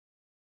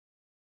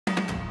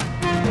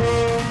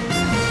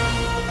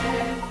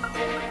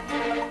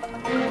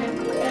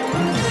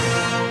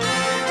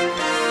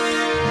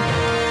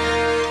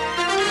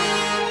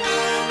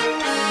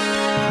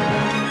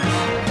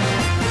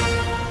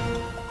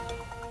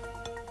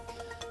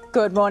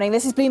Good morning.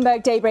 This is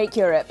Bloomberg Daybreak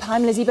Europe.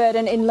 I'm Lizzy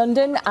Burden in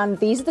London, and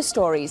these are the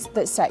stories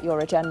that set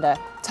your agenda.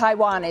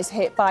 Taiwan is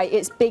hit by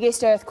its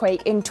biggest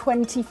earthquake in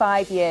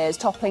 25 years,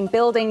 toppling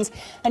buildings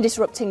and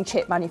disrupting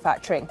chip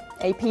manufacturing.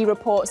 AP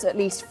reports at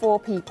least 4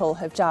 people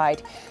have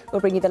died.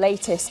 We'll bring you the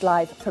latest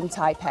live from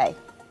Taipei.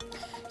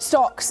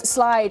 Stocks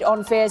slide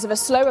on fears of a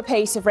slower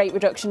pace of rate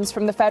reductions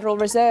from the Federal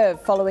Reserve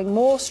following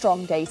more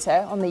strong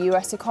data on the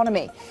US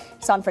economy.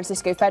 San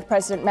Francisco Fed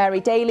President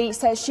Mary Daly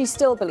says she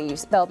still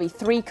believes there'll be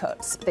 3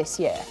 cuts this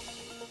year.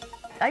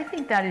 I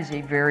think that is a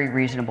very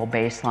reasonable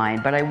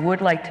baseline, but I would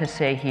like to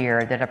say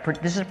here that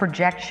this is a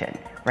projection,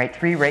 right?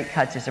 3 rate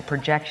cuts is a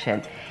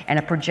projection, and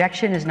a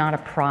projection is not a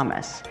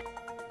promise.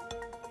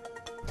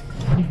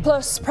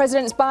 Plus,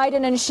 Presidents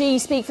Biden and Xi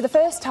speak for the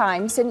first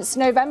time since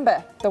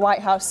November. The White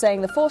House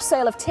saying the forced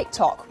sale of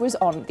TikTok was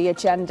on the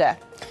agenda.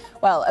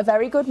 Well, a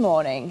very good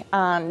morning,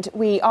 and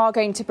we are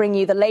going to bring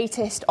you the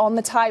latest on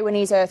the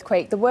Taiwanese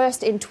earthquake, the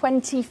worst in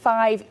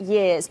 25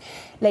 years,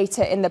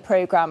 later in the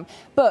programme.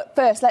 But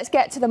first, let's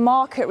get to the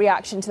market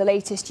reaction to the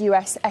latest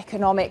US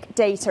economic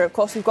data. Of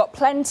course, we've got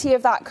plenty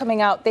of that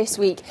coming out this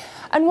week.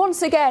 And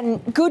once again,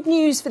 good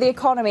news for the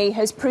economy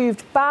has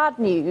proved bad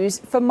news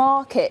for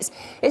markets.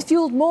 It's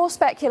fuelled more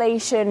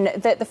speculation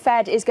that the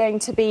Fed is going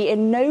to be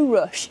in no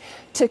rush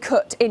to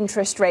cut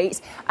interest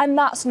rates, and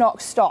that's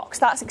knocked stocks.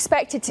 That's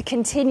expected to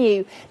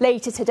continue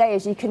later today,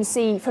 as you can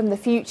see from the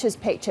futures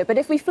picture. But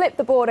if we flip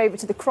the board over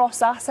to the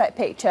cross-asset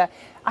picture,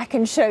 I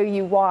can show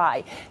you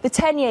why. The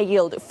 10-year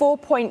yield at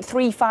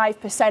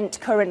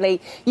 4.35%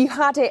 currently. You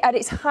had it at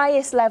its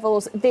highest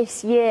levels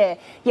this year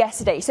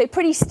yesterday, so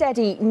pretty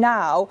steady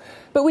now.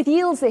 But with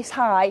yields this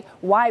high,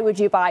 why would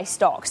you buy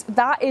stocks?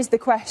 That is the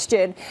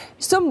question.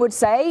 Some would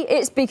say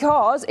it's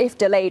because if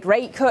delayed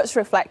rate cuts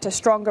reflect a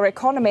stronger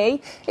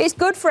economy, it's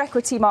good for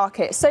equity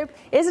markets. So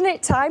isn't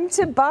it time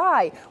to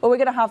buy? Well, we're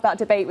going to have that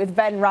debate with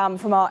Ben Ram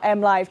from our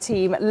MLive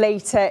team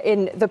later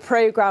in the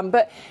programme.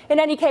 But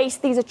in any case,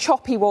 these are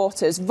choppy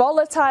waters.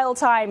 Volatile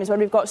times when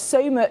we've got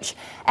so much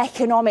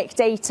economic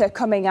data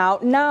coming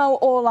out. Now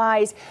all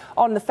eyes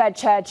on the Fed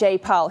Chair Jay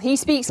Powell. He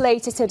speaks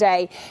later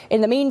today. In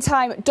the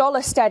meantime,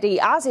 dollar steady,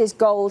 as is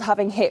gold,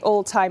 having hit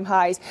all-time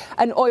highs,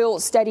 and oil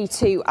steady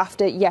too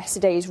after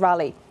yesterday's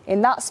rally.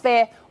 In that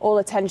sphere, all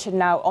attention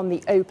now on the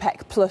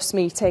OPEC Plus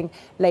meeting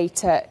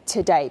later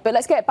today. But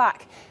let's get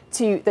back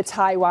to the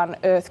Taiwan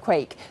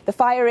earthquake. The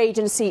fire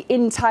agency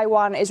in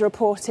Taiwan is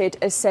reported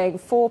as saying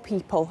 4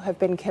 people have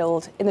been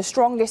killed in the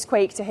strongest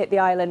quake to hit the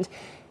island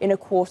in a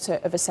quarter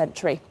of a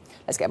century.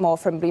 Let's get more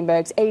from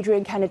Bloomberg's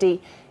Adrian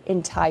Kennedy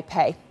in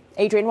Taipei.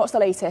 Adrian, what's the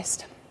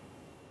latest?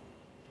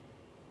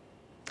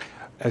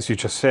 As you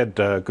just said,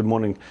 good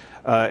morning.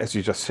 As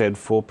you just said,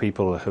 4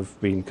 people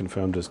have been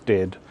confirmed as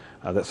dead.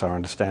 That's our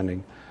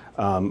understanding.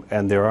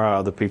 And there are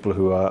other people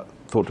who are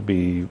thought to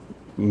be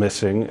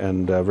missing,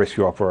 and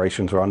rescue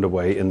operations are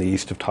underway in the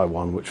east of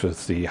Taiwan, which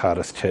was the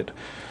hardest hit.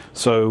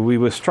 So we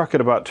were struck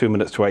at about 2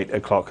 minutes to 8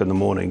 o'clock in the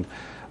morning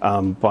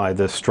by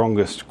the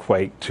strongest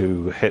quake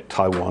to hit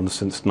Taiwan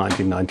since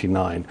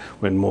 1999,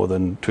 when more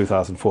than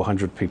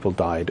 2,400 people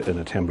died in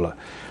a temblor.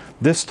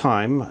 This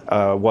time,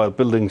 while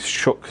buildings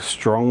shook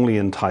strongly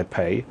in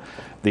Taipei,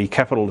 the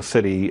capital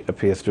city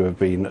appears to have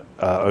been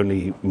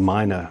only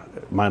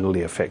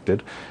minorly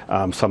affected.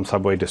 Some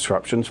subway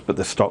disruptions, but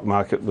the stock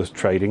market was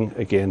trading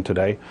again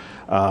today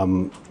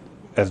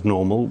as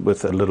normal,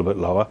 with a little bit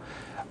lower.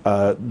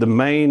 The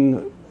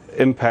main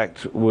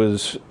impact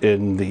was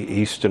in the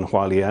east in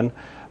Hualien.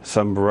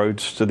 Some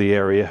roads to the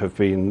area have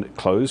been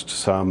closed.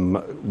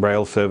 Some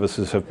rail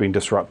services have been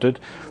disrupted.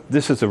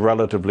 This is a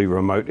relatively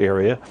remote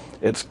area.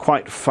 It's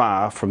quite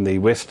far from the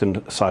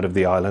western side of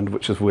the island,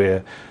 which is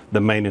where the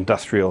main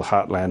industrial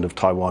heartland of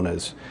Taiwan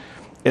is.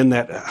 In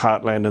that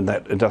heartland, in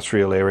that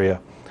industrial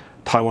area,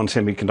 Taiwan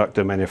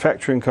Semiconductor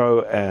Manufacturing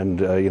Co. and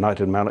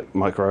United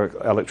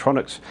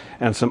Microelectronics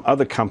and some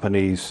other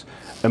companies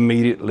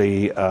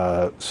immediately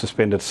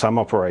suspended some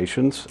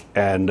operations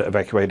and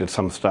evacuated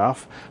some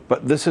staff.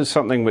 But this is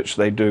something which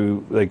they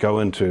go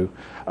into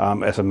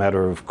as a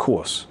matter of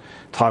course.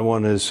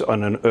 Taiwan is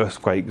on an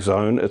earthquake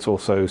zone. It's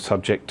also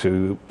subject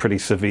to pretty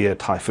severe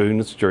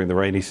typhoons during the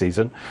rainy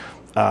season.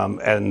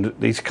 And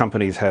these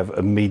companies have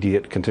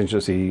immediate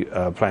contingency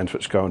plans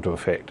which go into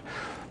effect.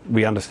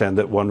 We understand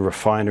that one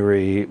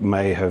refinery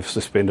may have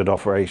suspended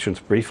operations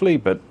briefly,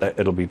 but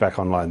it'll be back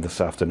online this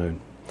afternoon.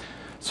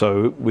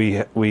 So we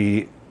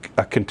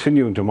are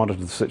continuing to monitor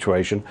the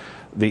situation.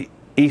 The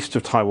east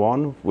of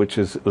Taiwan, which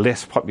is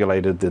less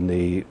populated than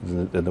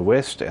the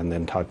west, and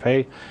then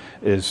Taipei,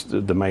 is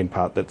the main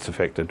part that's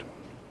affected.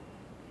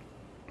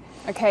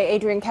 OK,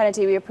 Adrian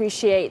Kennedy, we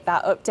appreciate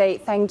that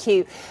update. Thank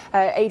you.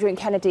 Adrian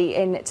Kennedy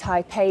in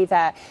Taipei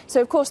there.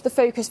 So, of course, the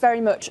focus very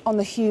much on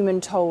the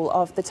human toll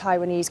of the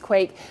Taiwanese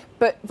quake.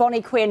 But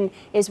Vonnie Quinn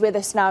is with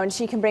us now, and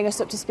she can bring us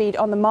up to speed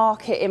on the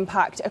market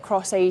impact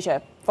across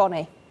Asia.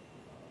 Vonnie.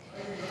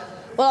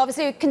 Well,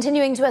 obviously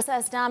continuing to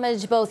assess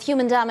damage, both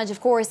human damage,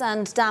 of course,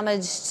 and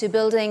damage to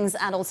buildings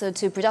and also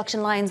to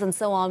production lines and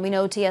so on. We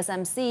know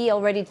TSMC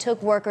already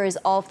took workers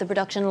off the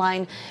production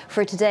line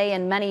for today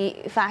in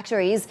many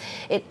factories.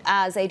 It,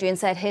 as Adrian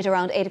said, hit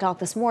around 8 o'clock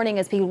this morning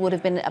as people would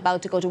have been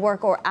about to go to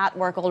work or at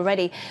work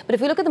already. But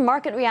if we look at the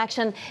market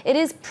reaction, it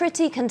is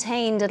pretty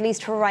contained, at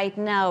least for right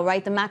now,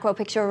 right? The macro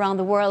picture around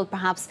the world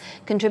perhaps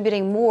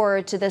contributing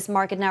more to this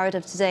market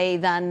narrative today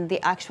than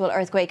the actual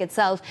earthquake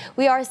itself.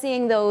 We are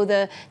seeing, though,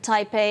 the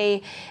Taipei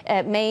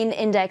main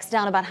index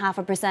down about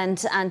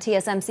 0.5%, and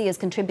TSMC is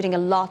contributing a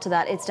lot to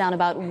that. It's down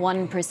about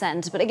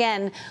 1%. But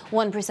again,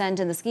 1%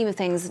 in the scheme of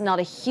things, not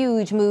a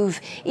huge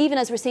move, even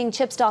as we're seeing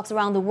chip stocks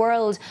around the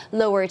world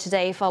lower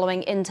today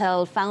following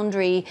Intel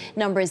Foundry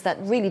numbers that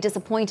really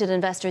disappointed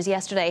investors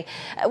yesterday.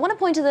 I want to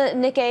point to the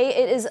Nikkei.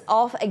 It is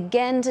off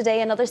again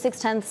today, another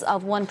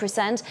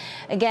 0.6%.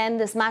 Again,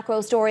 this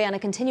macro story and a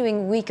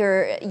continuing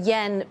weaker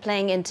yen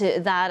playing into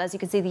that. As you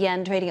can see, the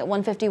yen trading at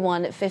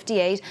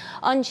 151.58.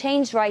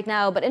 Unchanged right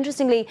now, but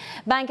interestingly,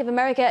 Bank of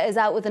America is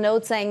out with a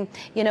note saying,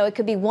 you know, it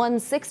could be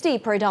 160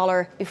 per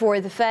dollar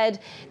before the Fed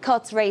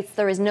cuts rates.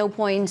 There is no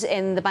point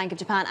in the Bank of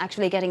Japan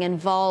actually getting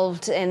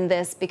involved in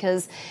this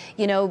because,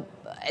 you know,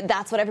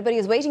 that's what everybody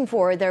is waiting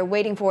for. They're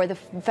waiting for the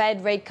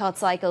Fed rate cut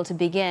cycle to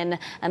begin.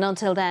 And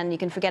until then, you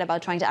can forget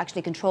about trying to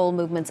actually control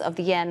movements of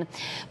the yen.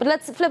 But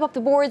let's flip up the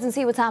boards and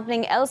see what's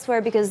happening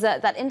elsewhere, because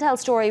that Intel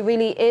story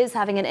really is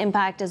having an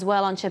impact as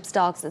well on chip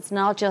stocks. It's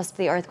not just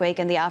the earthquake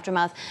and the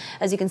aftermath.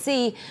 As you can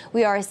see,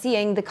 we are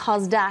seeing the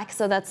KOSDAQ,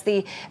 so that's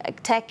the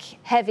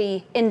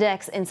tech-heavy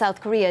index in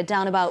South Korea,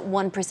 down about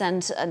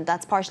 1%. And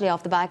that's partially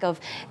off the back of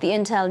the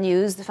Intel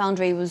news. The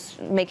foundry was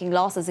making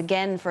losses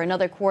again for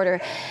another quarter.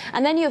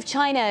 And then you have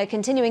China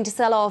continuing to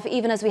sell off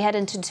even as we head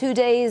into 2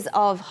 days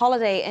of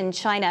holiday in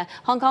China.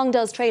 Hong Kong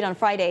does trade on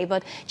Friday,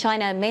 but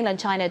China, mainland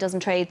China,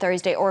 doesn't trade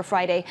Thursday or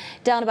Friday.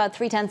 Down about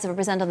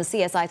 0.3% on the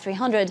CSI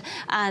 300,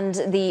 and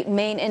the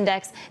main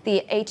index,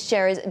 the H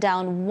shares,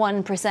 down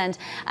 1%.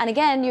 And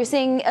again, you're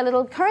seeing a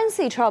little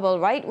currency trouble,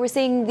 right? We're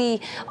seeing the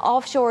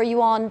offshore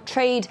yuan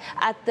trade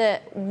at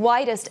the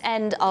widest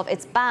end of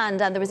its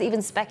band, and there was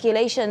even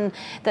speculation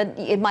that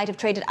it might have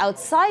traded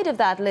outside of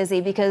that,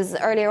 Lizzie, because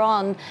earlier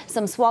on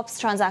some swaps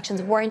transactions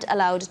weren't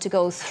allowed to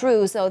go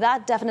through. So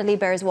that definitely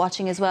bears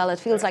watching as well. It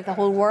feels like the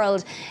whole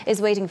world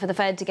is waiting for the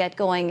Fed to get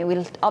going.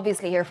 We'll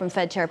obviously hear from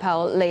Fed Chair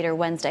Powell later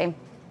Wednesday.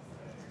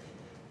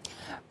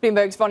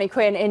 Bloomberg's Vonnie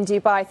Quinn in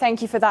Dubai.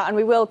 Thank you for that. And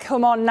we will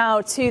come on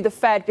now to the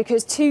Fed,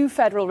 because two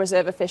Federal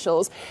Reserve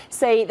officials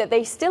say that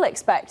they still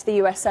expect the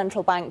US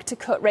Central Bank to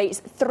cut rates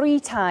 3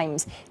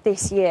 times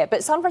this year.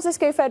 But San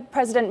Francisco Fed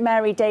President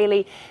Mary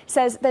Daly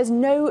says there's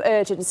no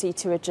urgency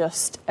to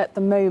adjust at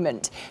the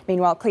moment.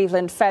 Meanwhile,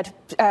 Cleveland Fed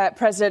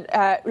President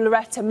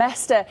Loretta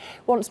Mester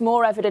wants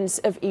more evidence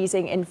of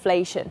easing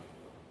inflation.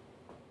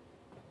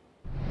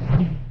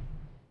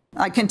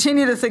 I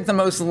continue to think the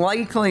most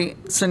likely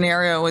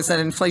scenario is that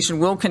inflation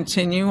will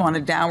continue on a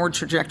downward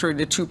trajectory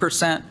to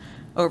 2%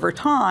 over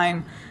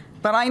time,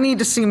 but I need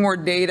to see more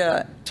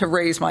data to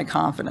raise my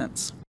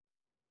confidence.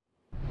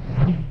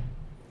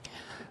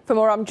 For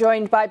more, I'm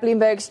joined by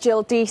Bloomberg's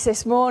Jill Deese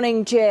this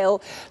morning.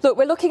 Jill, look,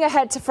 we're looking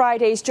ahead to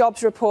Friday's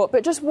jobs report,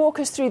 but just walk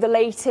us through the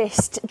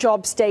latest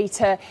jobs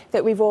data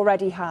that we've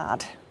already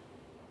had.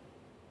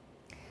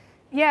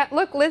 Yeah,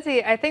 look,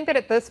 Lizzie, I think that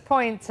at this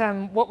point,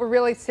 what we're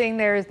really seeing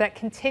there is that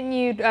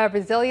continued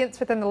resilience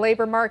within the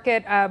labor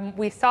market.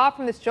 We saw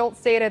from this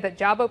JOLTS data that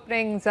job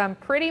openings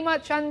pretty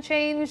much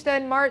unchanged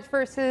in March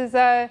versus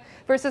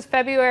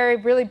February,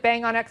 really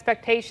bang on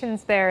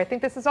expectations there. I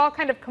think this is all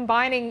kind of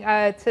combining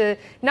to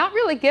not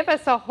really give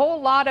us a whole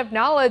lot of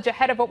knowledge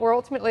ahead of what we're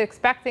ultimately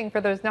expecting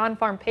for those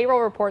non-farm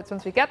payroll reports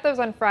once we get those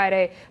on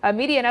Friday. A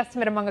median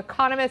estimate among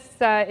economists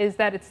is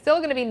that it's still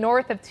going to be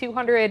north of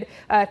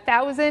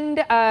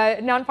 200,000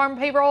 non-farm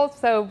payrolls.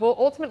 So we'll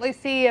ultimately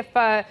see if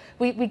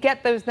we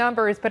get those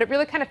numbers. But it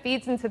really kind of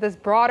feeds into this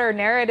broader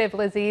narrative,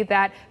 Lizzie,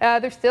 that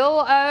there's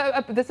still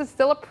this is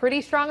still a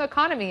pretty strong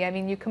economy. I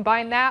mean, you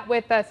combine that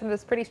with some of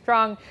this pretty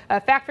strong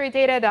factory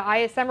data, the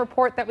ISM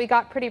report that we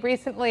got pretty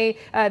recently.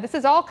 This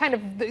is all kind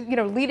of,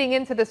 leading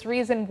into this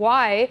reason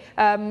why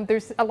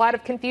there's a lot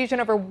of confusion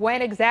over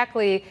when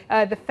exactly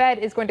the Fed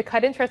is going to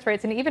cut interest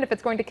rates, and even if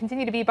it's going to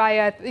continue to be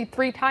by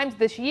 3 times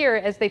this year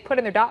as they put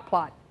in their dot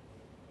plot.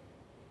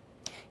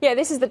 Yeah,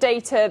 this is the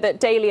data that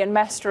Daly and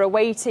Mester are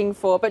waiting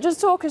for. But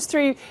just talk us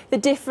through the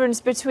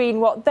difference between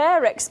what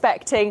they're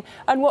expecting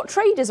and what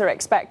traders are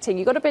expecting.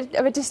 You've got a bit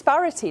of a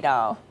disparity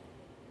now.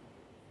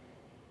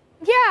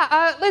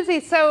 Yeah, Lizzie,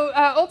 so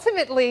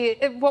ultimately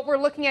what we're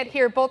looking at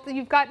here, both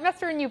you've got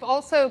Mester and you've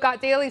also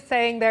got Daly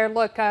saying there,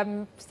 look,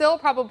 still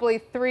probably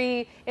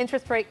 3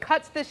 interest rate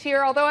cuts this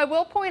year, although I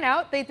will point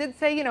out they did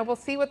say, we'll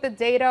see what the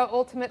data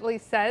ultimately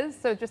says.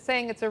 So just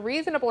saying it's a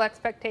reasonable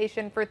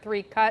expectation for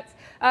 3 cuts.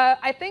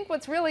 I think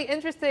what's really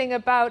interesting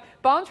about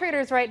bond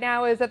traders right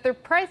now is that they're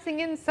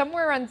pricing in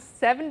somewhere on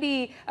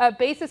 70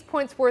 basis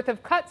points worth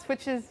of cuts,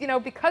 which is,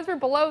 because we're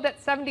below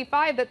that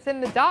 75 that's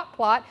in the dot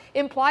plot,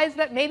 implies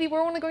that maybe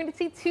we're only going to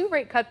going to see 2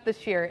 rate cuts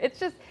this year. It's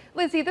just,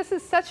 Lizzy, this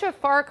is such a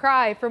far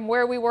cry from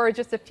where we were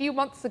just a few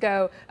months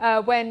ago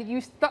when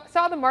you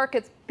saw the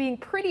markets being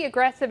pretty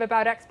aggressive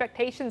about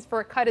expectations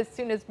for a cut as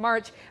soon as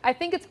March. I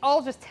think it's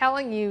all just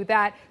telling you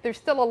that there's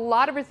still a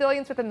lot of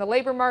resilience within the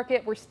labor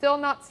market. We're still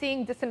not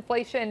seeing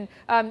disinflation,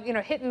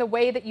 hit in the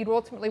way that you'd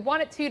ultimately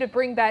want it to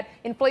bring that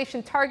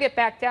inflation target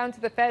back down to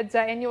the Fed's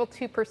annual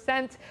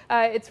 2%.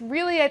 It's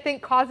really, I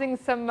think, causing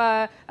some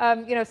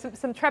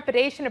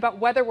trepidation about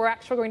whether we're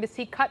actually going to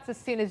see cuts as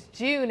soon as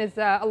June, as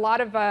a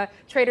lot of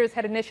traders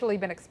had initially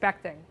been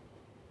expecting.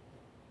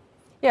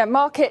 Yeah,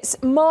 markets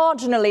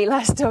marginally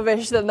less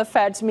dovish than the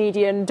Fed's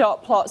median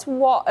dot plots.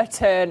 What a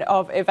turn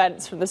of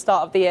events from the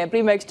start of the year.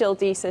 Bloomberg's Jill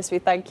Desis, we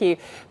thank you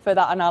for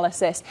that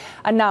analysis.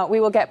 And now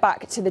we will get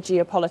back to the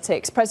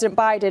geopolitics. President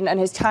Biden and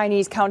his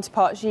Chinese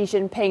counterpart Xi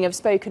Jinping have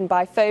spoken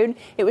by phone.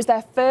 It was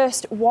their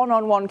first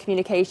one-on-one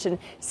communication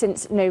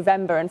since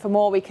November. And for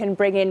more, we can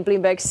bring in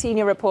Bloomberg's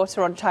senior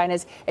reporter on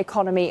China's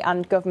economy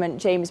and government,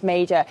 James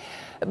Major.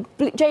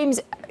 James,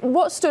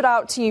 what stood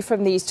out to you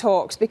from these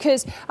talks?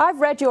 Because I've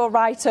read your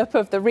write-up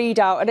of the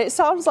readout, and it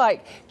sounds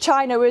like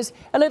China was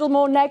a little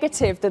more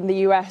negative than the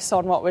US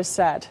on what was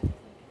said.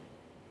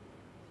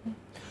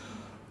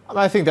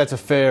 I think that's a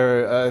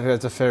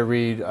fair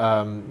read,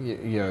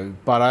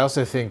 But I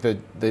also think that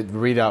the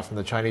readout from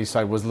the Chinese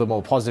side was a little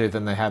more positive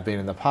than they have been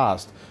in the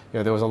past.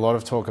 There was a lot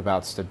of talk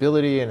about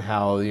stability and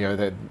how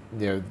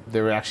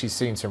they were actually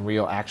seeing some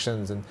real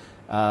actions and.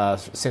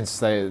 Since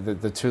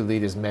the two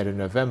leaders met in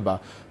November.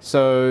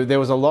 So there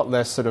was a lot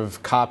less sort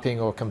of carping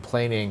or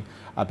complaining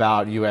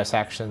about US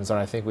actions than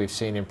I think we've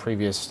seen in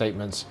previous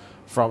statements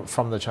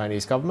from the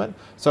Chinese government.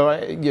 So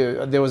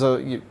there was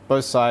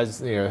both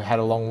sides had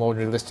a long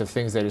laundry list of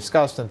things they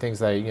discussed and things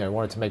they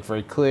wanted to make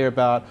very clear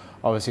about.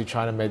 Obviously,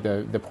 China made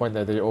the point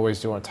that they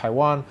always do on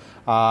Taiwan.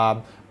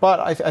 But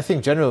I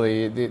think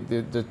generally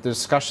the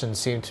discussions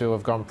seem to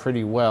have gone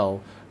pretty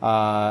well.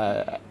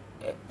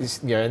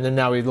 And then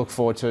now we look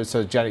forward to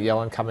Janet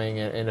Yellen coming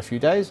in a few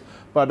days.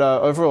 But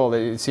overall,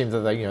 it seems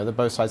that that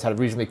both sides had a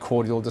reasonably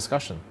cordial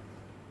discussion.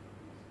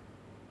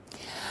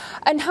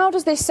 And how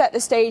does this set the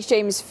stage,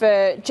 James,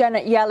 for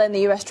Janet Yellen,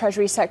 the US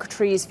Treasury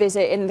Secretary's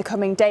visit in the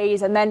coming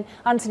days, and then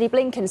Antony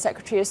Blinken,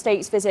 Secretary of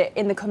State's visit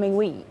in the coming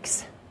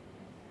weeks?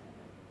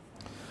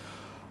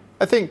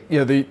 I think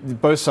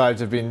both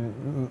sides have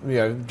been.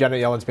 Janet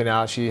Yellen's been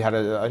out. She had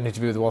an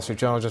interview with the Wall Street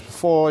Journal just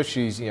before.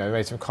 She's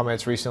made some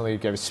comments recently.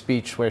 Gave a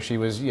speech where she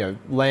was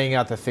laying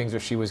out the things that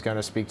she was going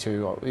to speak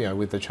to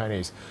with the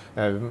Chinese,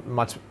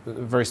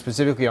 very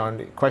specifically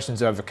on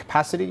questions over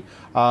capacity,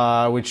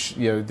 which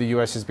the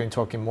U.S. has been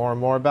talking more and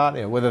more about.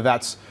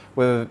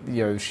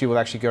 Whether she will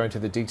actually go into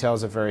the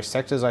details of various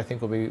sectors, I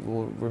think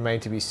will remain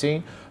to be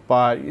seen.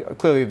 But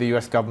clearly, the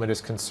U.S. government is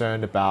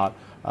concerned about.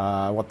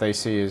 What they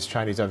see as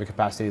Chinese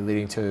overcapacity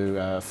leading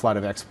to a flood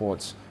of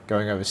exports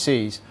going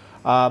overseas.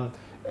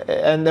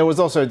 And there was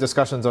also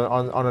discussions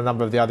on a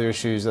number of the other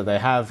issues that they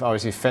have.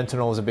 Obviously,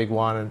 fentanyl is a big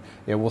one,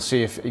 and we'll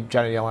see if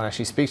Janet Yellen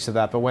actually speaks to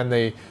that. But when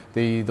the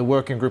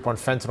working group on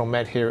fentanyl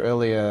met here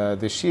earlier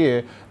this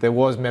year, there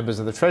was members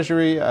of the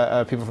Treasury,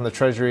 people from the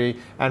Treasury,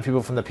 and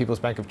people from the People's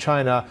Bank of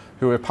China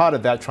who were part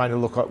of that, trying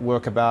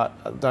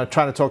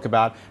to talk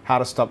about how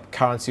to stop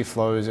currency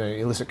flows and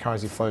illicit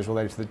currency flows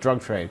related to the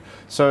drug trade.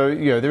 So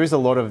there is a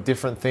lot of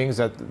different things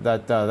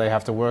that they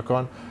have to work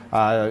on.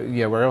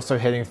 We're also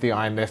heading to the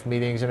IMF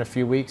meetings in a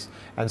few weeks,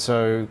 and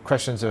so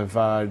questions of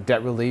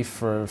debt relief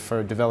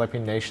for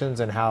developing nations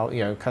and how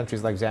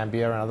countries like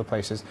Zambia and other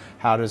places,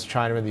 how does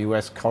China and the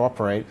US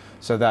cooperate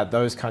so that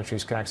those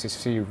countries can actually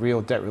see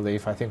real debt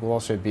relief, I think will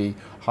also be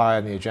high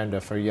on the agenda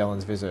for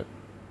Yellen's visit.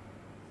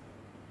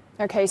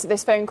 OK, so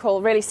this phone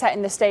call really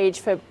setting the stage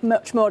for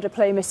much more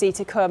diplomacy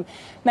to come.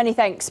 Many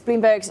thanks.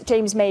 Bloomberg's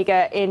James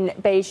Major in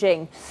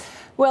Beijing.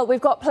 Well,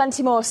 we've got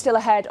plenty more still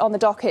ahead on the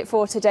docket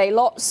for today.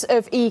 Lots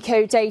of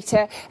eco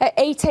data. At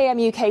 8 a.m.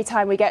 UK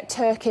time, we get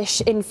Turkish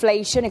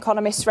inflation.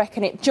 Economists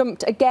reckon it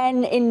jumped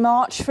again in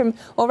March from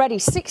already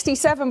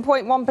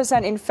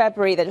 67.1% in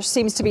February. There just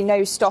seems to be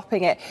no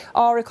stopping it.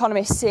 Our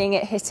economists seeing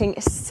it hitting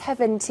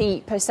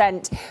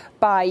 70%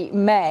 by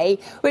May,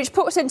 which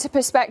puts into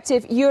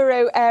perspective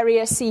Euro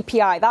area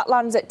CPI. That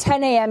lands at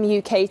 10 a.m.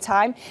 UK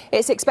time.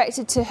 It's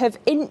expected to have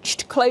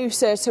inched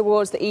closer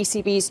towards the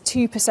ECB's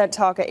 2%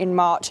 target in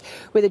March,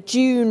 with a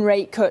June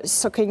rate cut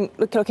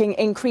looking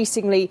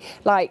increasingly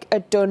like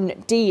a done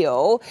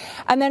deal.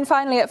 And then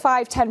finally at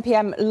 5:10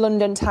 p.m.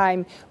 London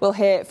time, we'll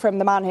hear from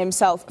the man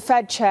himself,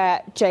 Fed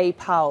Chair Jay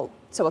Powell.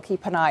 So we'll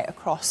keep an eye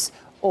across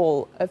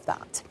all of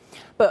that.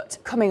 But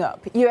coming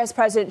up, US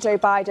President Joe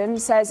Biden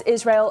says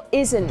Israel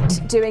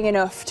isn't doing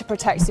enough to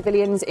protect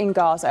civilians in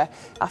Gaza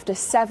after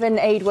 7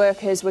 aid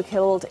workers were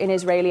killed in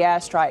Israeli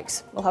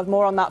airstrikes. We'll have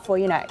more on that for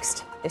you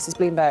next. This is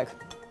Bloomberg.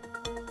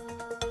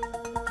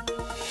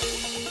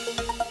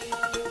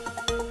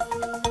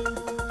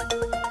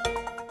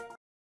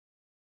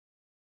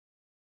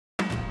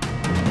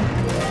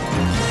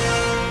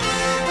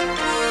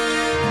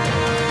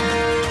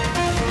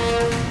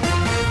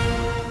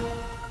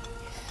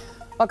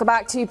 Welcome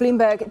back to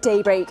Bloomberg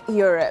Daybreak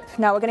Europe.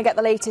 Now we're going to get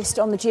the latest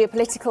on the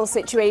geopolitical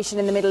situation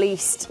in the Middle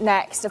East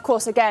next. Of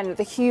course, again,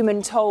 the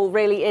human toll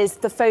really is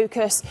the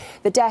focus,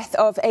 the death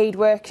of aid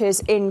workers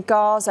in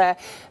Gaza.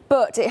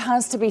 But it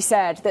has to be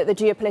said that the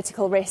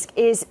geopolitical risk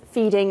is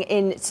feeding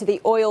into the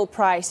oil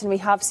price, and we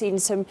have seen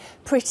some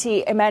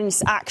pretty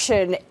immense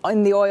action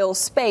in the oil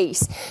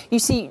space. You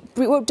see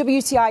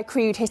WTI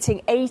crude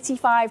hitting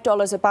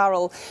 $85 a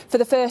barrel for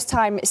the first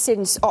time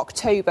since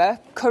October,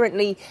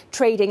 currently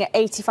trading at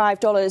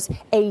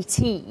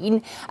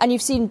 $85.18, and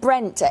you've seen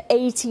Brent at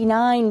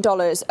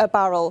 $89 a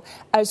barrel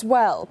as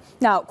well.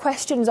 Now,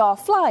 questions are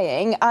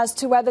flying as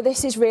to whether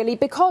this is really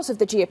because of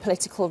the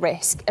geopolitical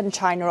risk and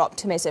China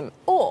optimism,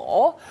 or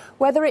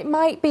whether it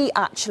might be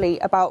actually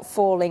about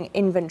falling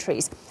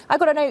inventories. I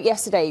got a note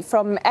yesterday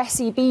from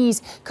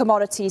SEB's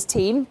commodities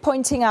team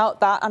pointing out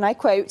that, and I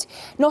quote,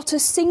 not a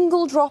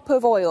single drop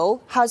of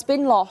oil has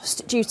been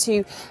lost due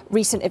to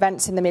recent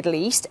events in the Middle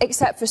East,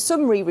 except for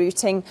some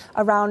rerouting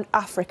around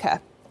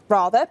Africa.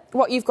 Rather,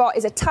 what you've got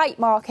is a tight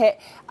market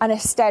and a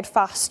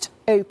steadfast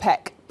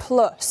OPEC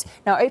Plus.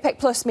 Now, OPEC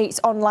Plus meets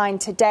online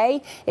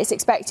today. It's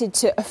expected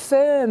to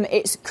affirm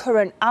its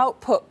current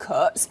output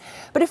cuts.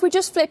 But if we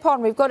just flip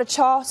on, we've got a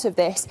chart of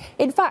this.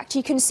 In fact,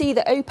 you can see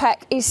that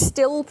OPEC is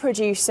still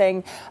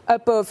producing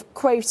above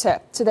quota.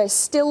 So there's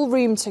still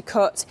room to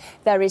cut.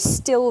 There is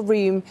still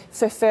room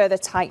for further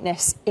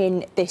tightness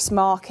in this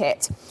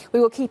market. We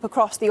will keep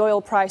across the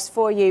oil price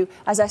for you.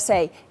 As I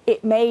say,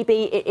 it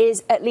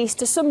is at least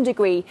to some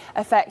degree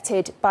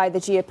affected by the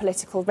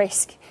geopolitical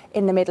risk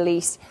in the Middle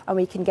East, and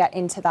we can get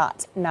into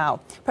that now.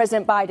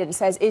 President Biden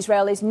says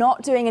Israel is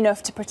not doing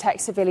enough to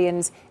protect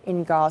civilians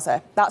in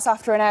Gaza. That's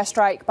after an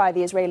airstrike by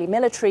the Israeli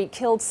military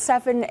killed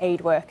 7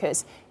 aid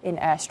workers in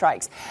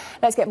airstrikes.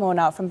 Let's get more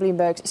now from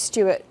Bloomberg's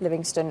Stuart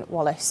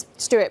Livingston-Wallace.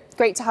 Stuart,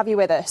 great to have you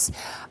with us.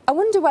 I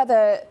wonder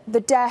whether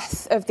the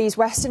death of these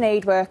Western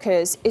aid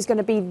workers is going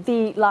to be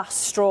the last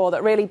straw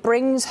that really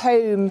brings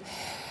home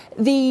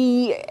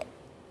the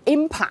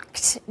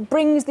impact,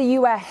 brings the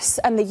US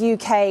and the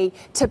UK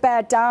to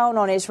bear down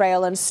on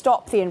Israel and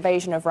stop the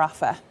invasion of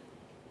Rafah.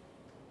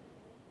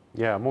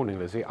 Yeah, morning,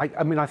 Lizzie.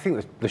 I mean, I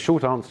think the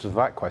short answer to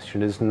that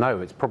question is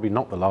no, it's probably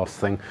not the last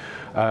thing.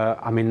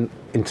 I mean,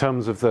 in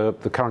terms of the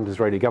current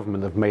Israeli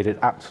government, they've made it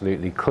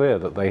absolutely clear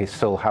that they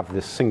still have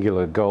this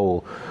singular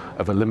goal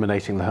of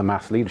eliminating the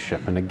Hamas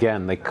leadership. And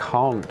again, they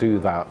can't do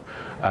that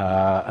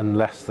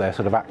unless they're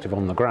sort of active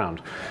on the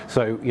ground.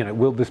 So, you know,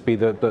 will this be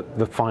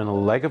the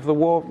final leg of the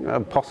war?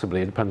 Possibly.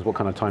 It depends what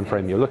kind of time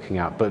frame you're looking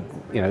at. But,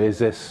 you know, is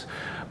this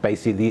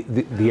basically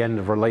the end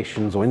of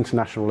relations or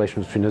international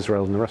relations between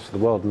Israel and the rest of the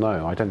world?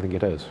 No, I don't think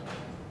it is.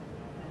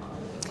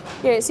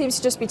 Yeah, it seems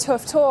to just be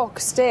tough talk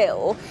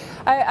still.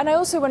 And I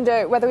also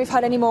wonder whether we've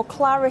had any more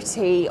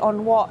clarity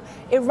on what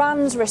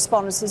Iran's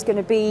response is going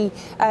to be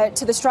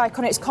to the strike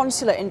on its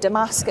consulate in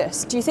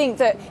Damascus. Do you think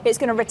that it's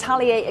going to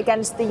retaliate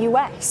against the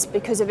US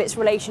because of its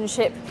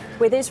relationship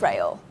with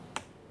Israel?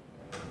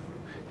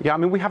 Yeah, I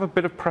mean, we have a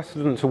bit of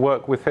precedent to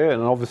work with here,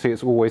 and obviously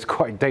it's always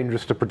quite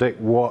dangerous to predict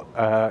what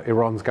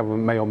Iran's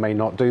government may or may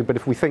not do. But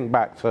if we think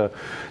back to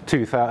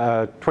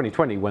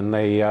 2020, when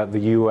the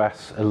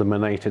US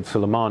eliminated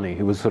Soleimani,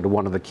 who was sort of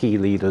one of the key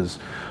leaders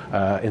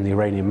in the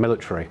Iranian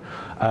military,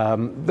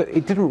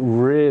 it didn't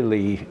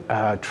really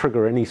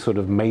trigger any sort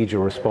of major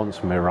response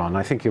from Iran.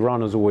 I think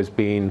Iran has always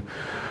been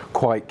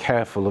quite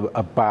careful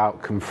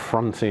about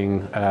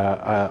confronting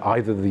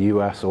either the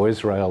US or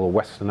Israel or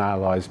Western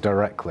allies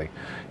directly.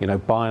 You know,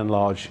 by and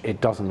large,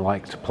 it doesn't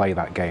like to play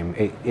that game.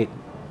 It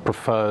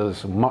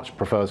much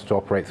prefers to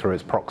operate through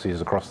its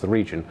proxies across the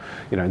region.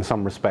 You know, in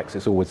some respects,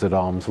 it's always at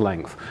arm's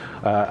length.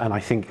 And I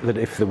think that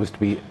if there was to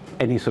be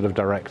any sort of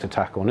direct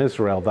attack on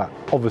Israel, that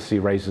obviously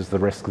raises the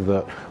risk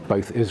that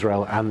both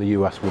Israel and the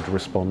US would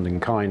respond in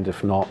kind,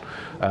 if not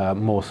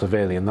more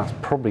severely. And that's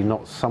probably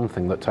not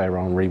something that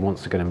Tehran really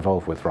wants to get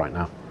involved with right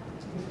now.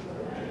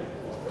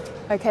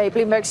 OK,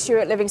 Bloomberg's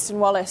Stuart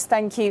Livingston-Wallace,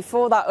 thank you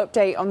for that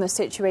update on the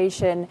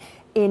situation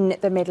in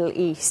the Middle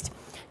East.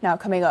 Now,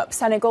 coming up,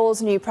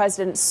 Senegal's new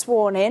president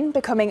sworn in,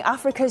 becoming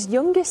Africa's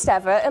youngest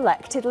ever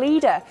elected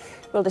leader.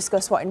 We'll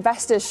discuss what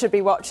investors should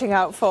be watching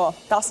out for.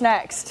 That's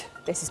next.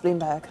 This is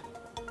Bloomberg.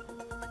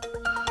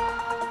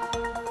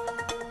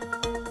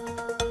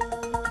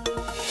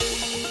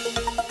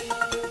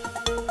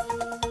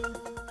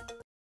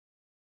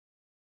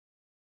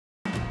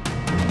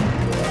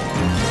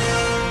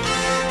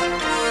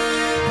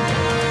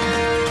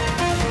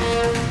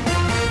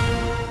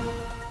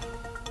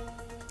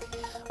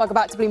 Welcome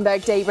back to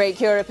Bloomberg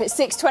Daybreak Europe. It's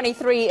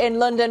 6:23 in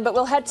London, but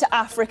we'll head to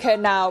Africa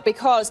now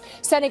because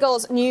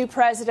Senegal's new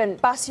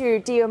president,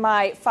 Bassirou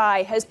Diomaye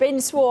Faye, has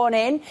been sworn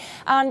in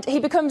and he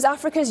becomes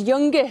Africa's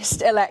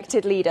youngest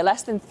elected leader,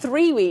 less than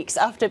 3 weeks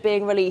after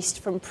being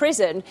released from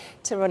prison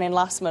to run in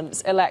last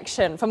month's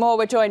election. For more,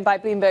 we're joined by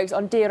Bloomberg's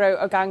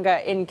Ondiro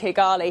Oganga in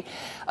Kigali.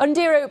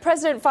 Ondiro,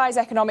 President Faye's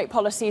economic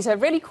policies are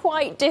really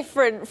quite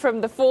different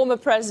from the former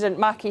president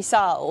Macky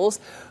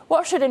Sall's.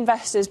 What should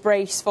investors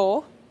brace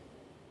for?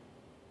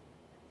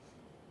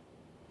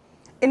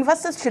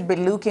 investors should be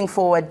looking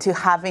forward to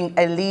having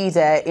a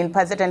leader in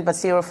President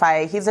Bassirou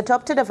Faye. He's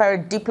adopted a very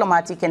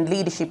diplomatic and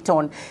leadership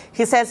tone.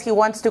 He says he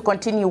wants to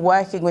continue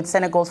working with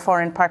Senegal's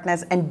foreign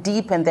partners and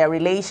deepen their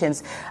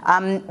relations.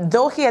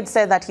 Though he had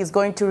said that he's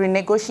going to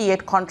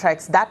renegotiate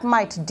contracts, that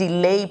might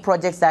delay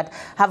projects that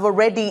have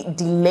already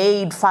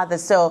delayed further.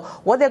 So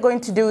what they're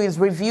going to do is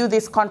review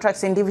these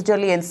contracts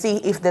individually and see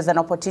if there's an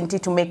opportunity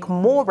to make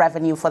more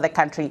revenue for the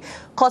country.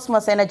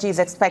 Cosmos Energy is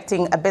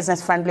expecting a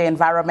business-friendly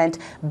environment.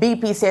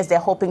 BP says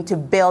they're hoping to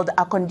build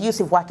a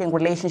conducive working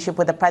relationship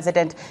with the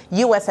president.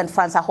 US and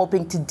France are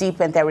hoping to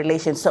deepen their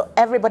relations. So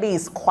everybody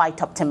is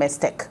quite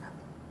optimistic.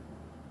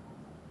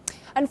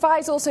 And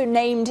Faye's also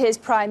named his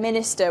prime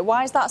minister.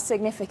 Why is that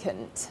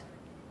significant?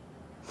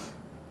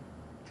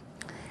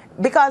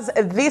 Because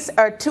these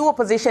are two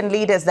opposition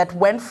leaders that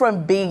went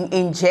from being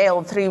in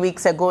jail 3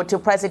 weeks ago to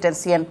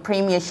presidency and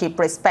premiership,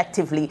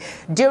 respectively.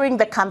 During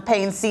the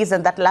campaign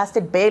season that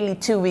lasted barely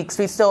 2 weeks,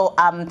 we saw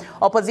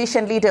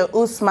opposition leader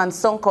Ousmane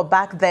Sonko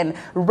back then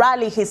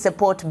rally his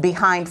support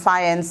behind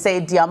Faye and say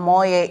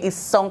Diamoye is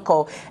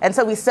Sonko. And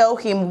so we saw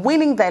him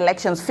winning the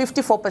elections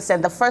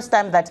 54%, the first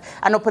time that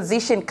an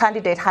opposition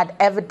candidate had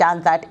ever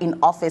done that in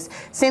office.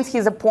 Since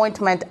his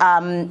appointment,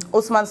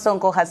 Ousmane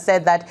Sonko has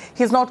said that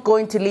he's not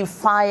going to leave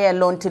Faye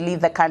alone to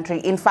lead the country.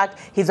 In fact,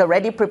 he's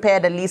already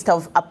prepared a list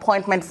of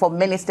appointments for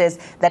ministers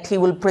that he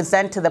will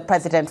present to the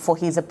president for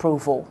his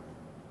approval.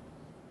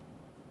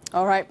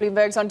 All right,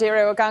 Bloomberg's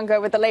Ondiro Ogango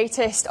with the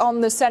latest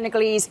on the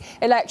Senegalese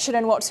election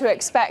and what to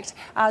expect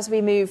as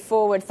we move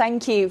forward.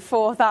 Thank you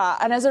for that.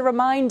 And as a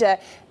reminder,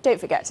 don't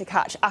forget to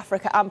catch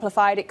Africa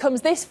Amplified. It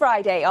comes this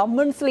Friday, our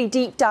monthly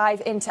deep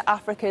dive into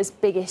Africa's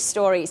biggest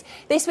stories.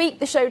 This week,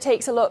 the show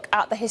takes a look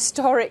at the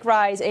historic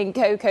rise in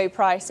cocoa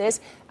prices.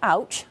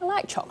 Ouch, I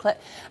like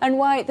chocolate. And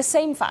why the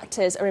same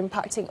factors are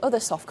impacting other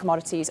soft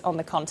commodities on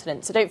the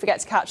continent. So don't forget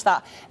to catch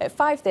that at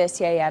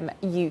 5:30 a.m.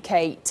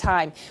 UK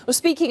time. Well,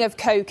 speaking of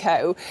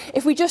cocoa,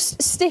 if we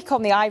just stick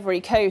on the Ivory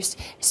Coast,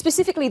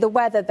 specifically the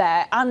weather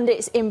there and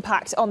its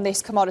impact on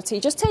this commodity,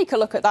 just take a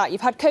look at that.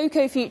 You've had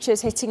cocoa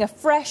futures hitting a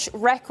fresh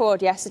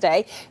record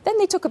yesterday. Then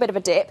they took a bit of a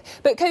dip,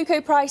 but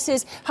cocoa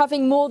prices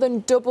having more than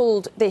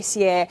doubled this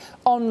year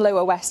on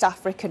lower West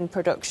African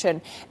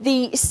production.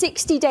 The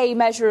 60-day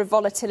measure of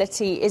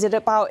volatility is at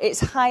about its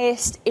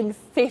highest in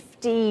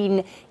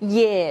 15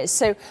 years.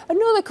 So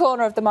another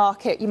corner of the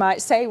market, you might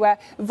say, where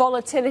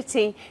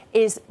volatility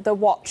is the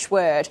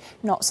watchword.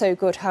 Not so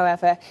good,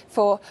 however,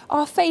 for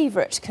our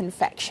favourite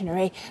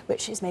confectionery,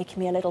 which is making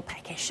me a little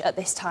peckish at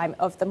this time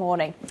of the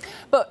morning.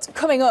 But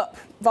coming up,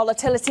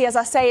 volatility, as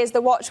I say, is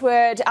the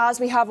watchword as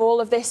we have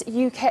all of this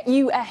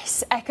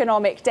US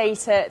economic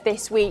data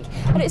this week.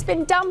 And it's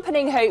been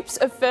dampening hopes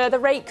of further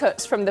rate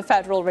cuts from the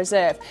Federal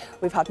Reserve.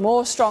 We've had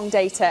more strong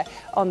data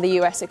on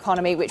the US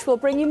economy, which we'll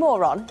bring you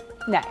more on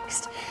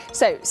next.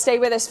 So stay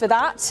with us for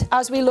that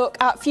as we look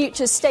at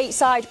futures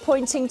stateside,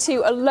 pointing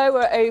to a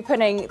lower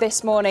opening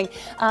this morning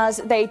as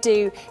they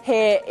do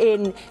here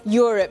in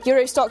Europe.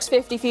 Euro Stoxx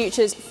 50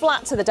 futures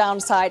flat to the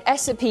downside,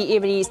 S&P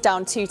E-minis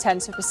down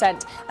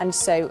 0.2%, and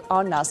so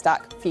are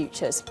Nasdaq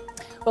futures.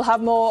 We'll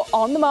have more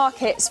on the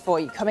markets for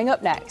you coming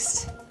up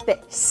next.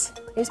 This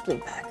is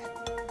Bloomberg.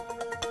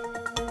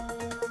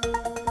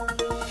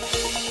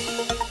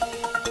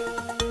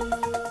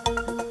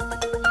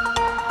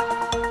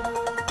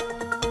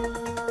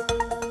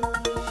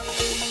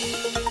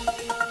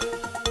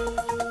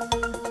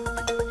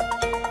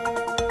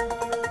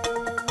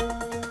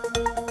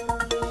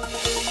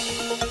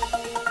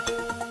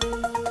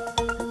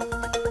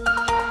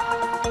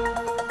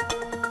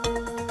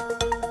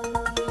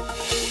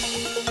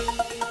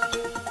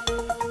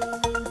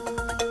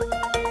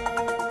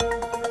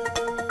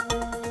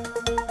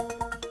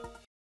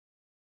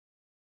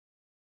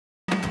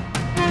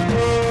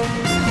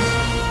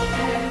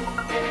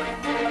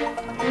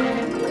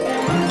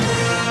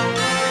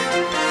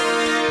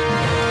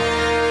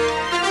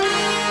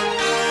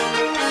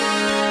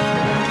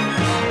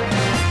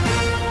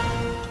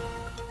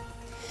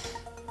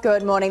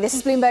 Good morning. This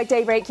is Bloomberg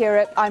Daybreak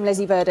Europe. I'm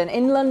Lizzy Burden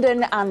in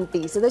London, and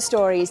these are the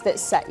stories that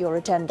set your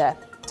agenda.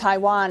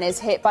 Taiwan is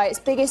hit by its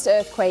biggest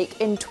earthquake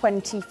in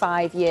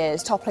 25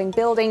 years, toppling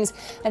buildings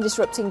and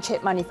disrupting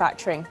chip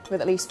manufacturing,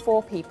 with at least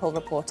 4 people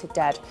reported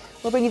dead.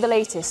 We'll bring you the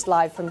latest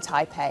live from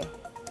Taipei.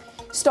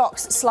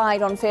 Stocks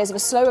slide on fears of a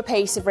slower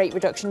pace of rate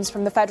reductions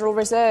from the Federal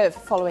Reserve,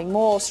 following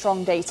more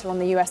strong data on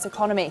the US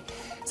economy.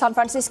 San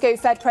Francisco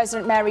Fed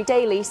President Mary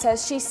Daly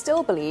says she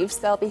still believes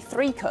there'll be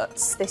 3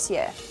 cuts this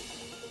year.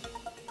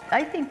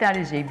 I think that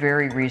is a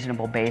very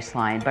reasonable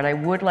baseline, but I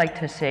would like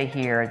to say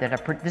here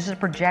that this is a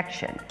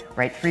projection,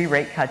 right? 3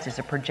 rate cuts is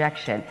a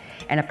projection,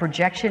 and a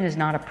projection is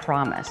not a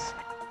promise.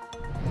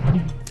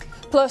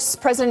 Plus,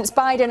 Presidents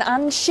Biden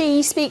and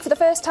Xi speak for the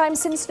first time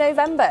since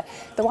November.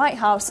 The White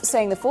House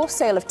saying the forced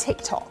sale of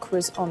TikTok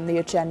was on the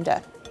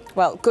agenda.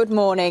 Well, good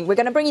morning. We're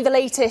going to bring you the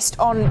latest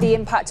on the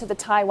impact of the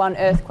Taiwan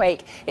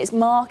earthquake, its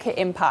market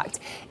impact,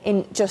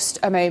 in just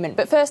a moment.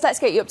 But first, let's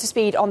get you up to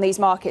speed on these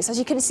markets. As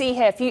you can see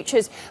here,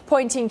 futures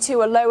pointing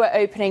to a lower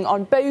opening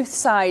on both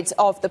sides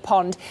of the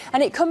pond.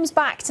 And it comes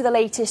back to the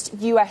latest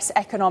US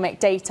economic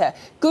data.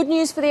 Good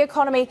news for the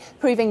economy,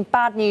 proving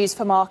bad news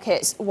for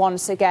markets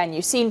once again.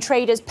 You've seen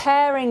traders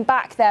paring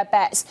back their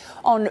bets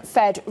on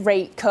Fed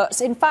rate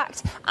cuts. In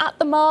fact, at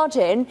the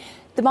margin,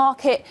 the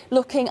market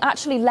looking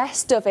actually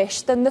less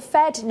dovish than the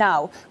Fed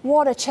now.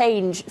 What a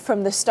change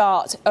from the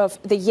start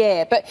of the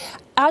year. But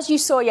as you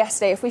saw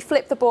yesterday, if we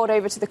flip the board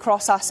over to the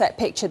cross-asset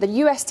picture, the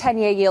US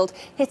 10-year yield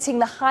hitting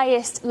the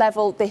highest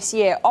level this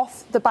year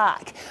off the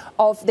back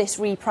of this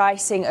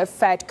repricing of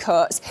Fed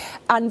cuts.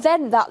 And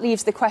then that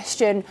leaves the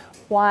question,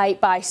 why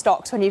buy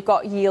stocks when you've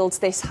got yields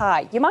this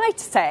high? You might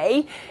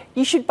say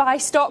you should buy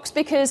stocks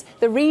because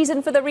the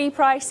reason for the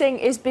repricing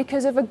is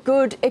because of a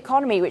good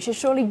economy, which is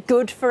surely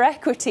good for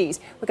equities.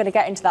 We're going to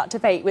get into that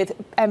debate with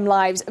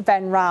MLive's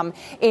Ben Ram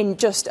in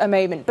just a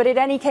moment. But in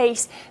any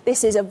case,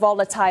 this is a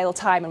volatile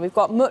time, and we've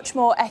got much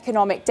more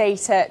economic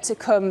data to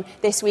come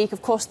this week.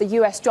 Of course, the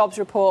US jobs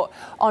report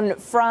on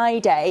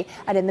Friday.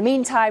 And in the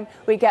meantime,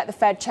 we get the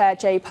Fed Chair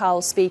Jay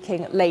Powell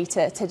speaking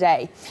later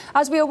today.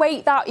 As we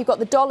await that, you've got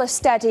the dollar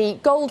steady,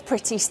 gold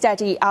pretty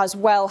steady as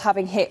well,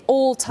 having hit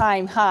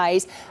all-time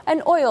highs.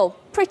 And oil,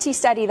 pretty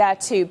steady there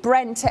too.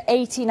 Brent at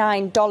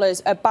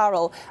 $89 a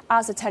barrel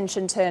as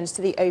attention turns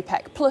to the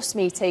OPEC Plus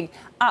meeting,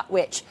 at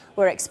which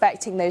we're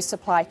expecting those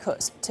supply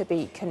cuts to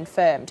be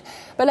confirmed.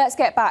 But let's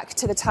get back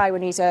to the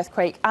Taiwanese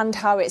earthquake and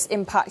how it's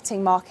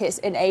impacting markets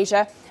in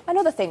Asia and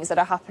other things that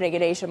are happening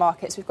in Asia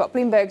markets. We've got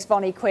Bloomberg's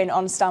Vonnie Quinn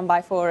on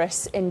standby for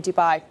us in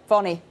Dubai.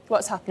 Vonnie,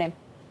 what's happening?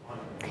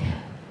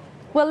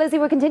 Well, Lizzie,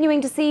 we're continuing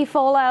to see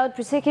fallout,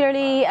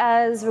 particularly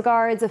as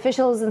regards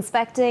officials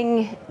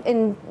inspecting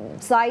in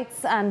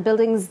sites and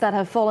buildings that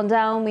have fallen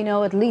down. We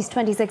know at least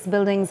 26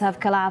 buildings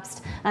have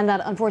collapsed and that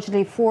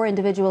unfortunately 4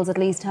 individuals at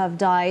least have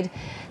died.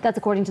 That's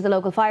according to the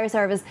local fire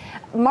service.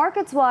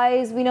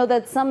 Markets-wise, we know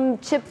that some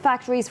chip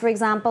factories, for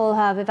example,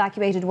 have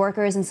evacuated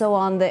workers and so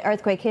on. The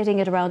earthquake hitting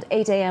at around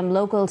 8 a.m.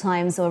 local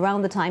time, so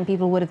around the time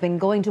people would have been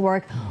going to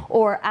work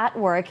or at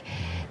work.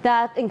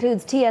 That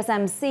includes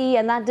TSMC,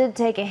 and that did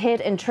take a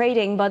hit in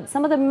trading. But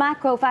some of the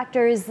macro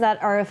factors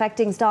that are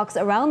affecting stocks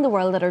around the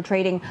world that are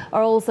trading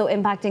are also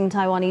impacting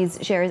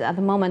Taiwanese shares at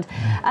the moment.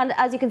 And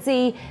as you can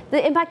see,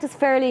 the impact is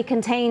fairly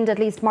contained, at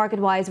least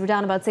market-wise. We're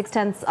down about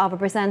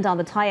 0.6% on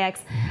the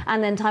TAIEX,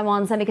 and then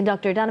Taiwan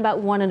Semiconductor down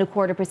about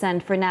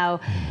 1.25% for now.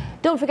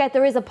 Don't forget,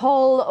 there is a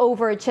poll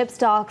over chip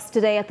stocks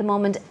today at the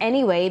moment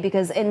anyway,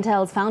 because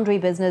Intel's foundry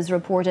business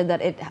reported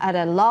that it had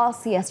a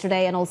loss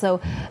yesterday and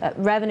also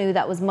revenue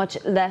that was much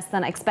less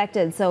than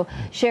expected. So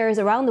shares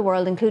around the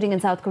world, including in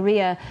South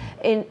Korea,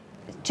 in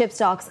chip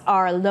stocks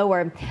are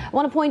lower. I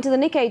want to point to the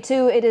Nikkei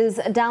too. It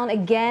is down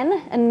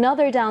again,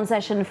 another down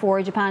session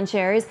for Japan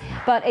shares,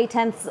 but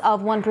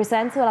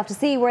 0.8%. So we'll have to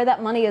see where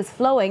that money is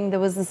flowing. There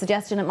was a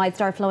suggestion it might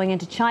start flowing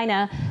into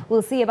China.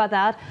 We'll see about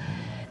that.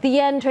 The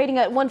yen trading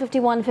at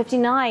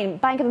 151.59.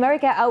 Bank of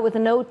America out with a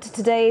note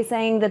today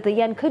saying that the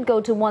yen could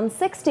go to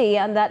 160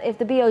 and that if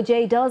the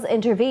BOJ does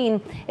intervene,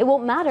 it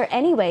won't matter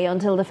anyway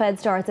until the Fed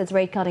starts its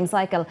rate cutting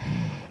cycle.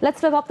 Let's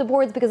flip up the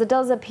boards because it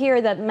does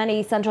appear that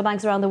many central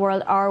banks around the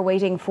world are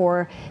waiting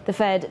for the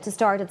Fed to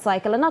start its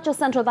cycle, and not just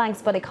central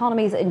banks but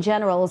economies in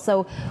general.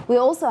 So we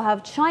also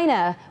have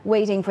China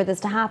waiting for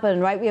this to happen,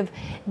 right? We have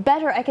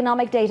better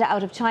economic data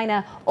out of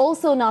China,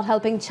 also not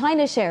helping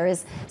China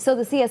shares. So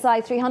the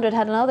CSI 300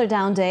 had another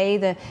down day,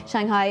 the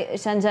Shanghai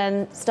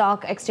Shenzhen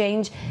Stock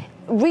Exchange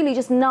really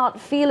just not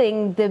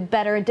feeling the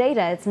better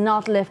data. It's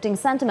not lifting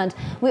sentiment.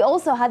 We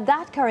also had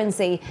that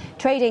currency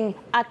trading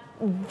at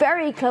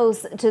very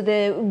close to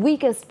the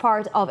weakest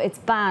part of its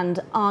band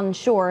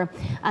onshore,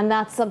 and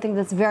that's something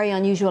that's very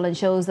unusual and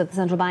shows that the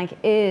central bank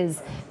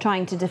is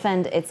trying to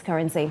defend its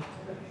currency.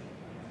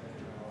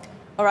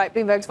 All right,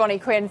 Bloomberg's Vonnie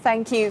Quinn,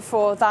 thank you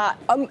for that.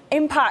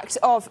 Impact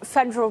of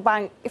Federal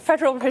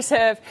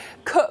Reserve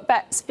cut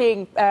bets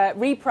being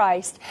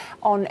repriced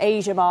on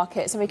Asia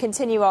markets. And we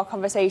continue our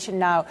conversation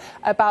now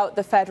about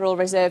the Federal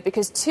Reserve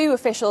because 2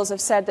 officials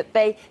have said that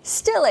they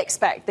still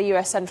expect the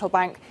US Central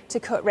Bank to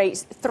cut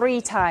rates 3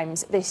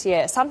 times this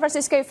year. San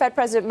Francisco Fed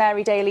President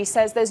Mary Daly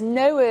says there's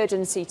no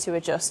urgency to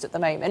adjust at the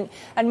moment.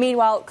 And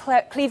meanwhile,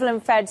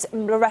 Cleveland Fed's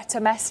Loretta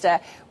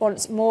Mester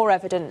wants more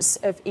evidence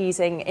of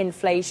easing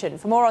inflation.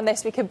 For more on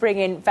this, we could bring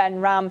in Ben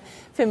Ram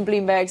from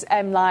Bloomberg's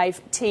MLive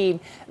team.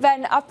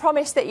 Ben, I've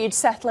promised that you'd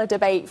settle a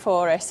debate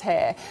for us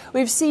here.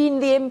 We've seen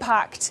the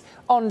impact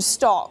on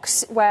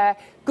stocks where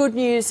good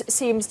news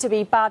seems to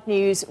be bad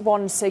news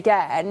once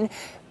again.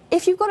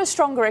 If you've got a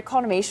stronger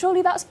economy,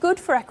 surely that's good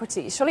for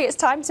equities. Surely it's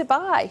time to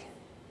buy.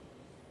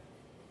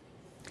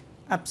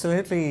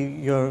 Absolutely,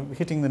 you're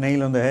hitting the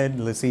nail on the head,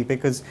 Lizzy,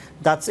 because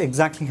that's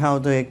exactly how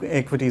the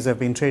equities have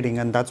been trading,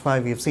 and that's why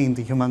we've seen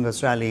the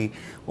humongous rally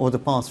over the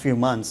past few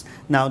months.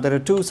 Now, there are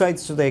 2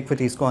 sides to the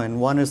equities coin.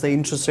 One is the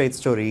interest rate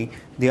story,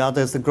 the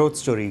other is the growth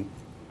story.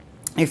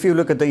 if you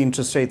look at the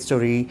interest rate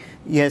story,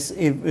 yes,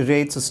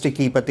 rates are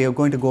sticky, but they are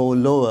going to go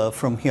lower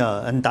from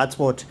here. And that's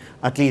what,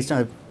 at least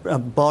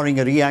barring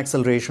a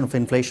reacceleration of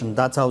inflation,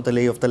 that's how the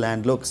lay of the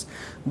land looks.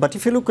 But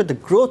if you look at the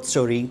growth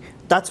story,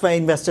 that's why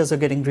investors are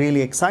getting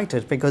really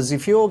excited. Because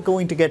if you're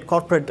going to get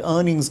corporate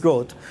earnings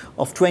growth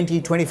of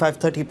 20, 25,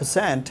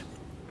 30%,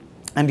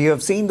 and you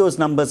have seen those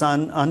numbers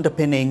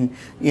underpinning,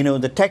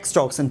 the tech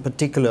stocks in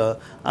particular.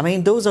 I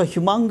mean, those are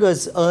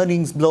humongous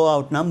earnings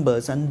blowout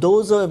numbers, and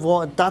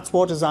that's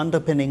what is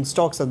underpinning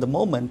stocks at the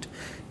moment.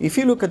 If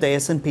you look at the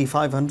S&P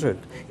 500,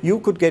 you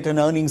could get an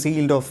earnings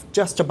yield of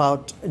just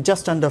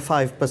under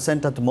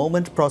 5% at the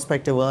moment,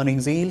 prospective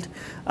earnings yield.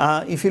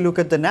 If you look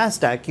at the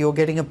Nasdaq, you're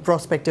getting a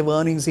prospective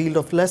earnings yield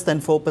of less than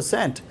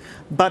 4%.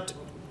 But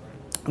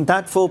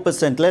that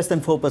 4%, less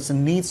than 4%,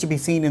 needs to be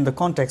seen in the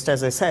context,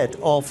 as I said,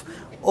 of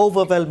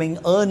overwhelming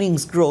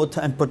earnings growth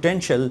and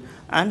potential.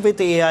 And with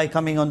AI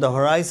coming on the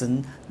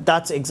horizon,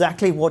 that's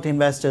exactly what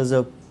investors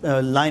are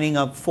lining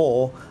up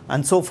for.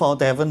 And so far,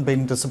 they haven't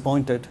been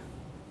disappointed.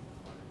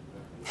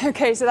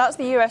 OK, so that's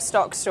the US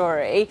stock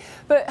story.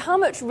 But how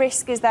much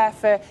risk is there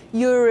for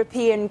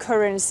European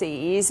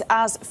currencies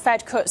as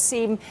Fed cuts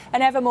seem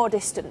an ever more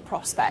distant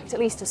prospect, at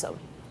least to some?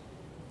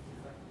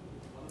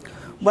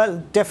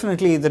 Well,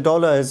 definitely the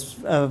dollar has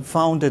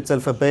found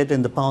itself a bit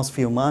in the past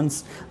few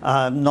months,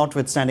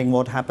 notwithstanding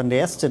what happened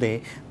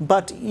yesterday.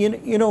 But,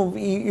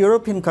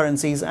 European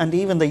currencies and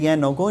even the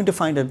yen are going to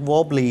find it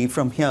wobbly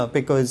from here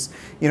because,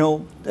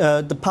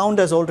 the pound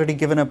has already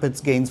given up its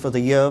gains for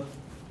the year.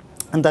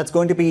 And that's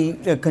going to be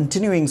a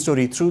continuing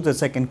story through the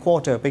second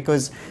quarter,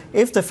 because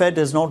if the Fed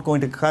is not going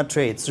to cut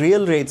rates,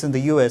 real rates in the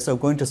US are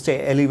going to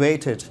stay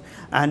elevated.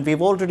 And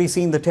we've already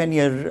seen the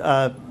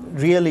 10-year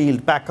real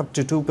yield back up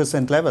to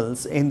 2%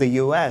 levels in the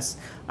US.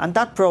 And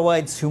that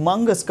provides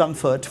humongous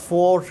comfort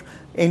for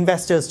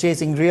investors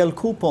chasing real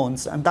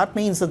coupons. And that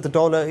means that the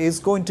dollar is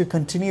going to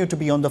continue to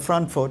be on the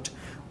front foot,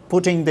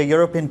 putting the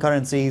European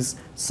currencies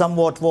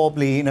somewhat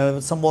wobbly, in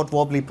a somewhat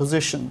wobbly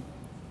position.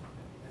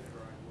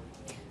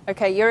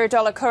 OK,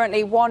 euro-dollar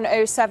currently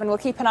 107. We'll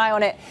keep an eye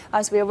on it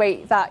as we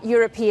await that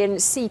European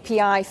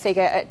CPI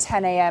figure at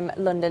 10 a.m.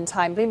 London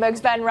time. Bloomberg's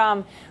Ben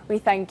Ram, we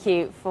thank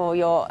you for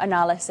your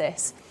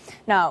analysis.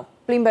 Now,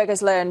 Bloomberg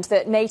has learned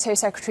that NATO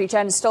Secretary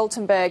Jens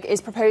Stoltenberg is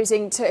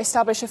proposing to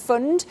establish a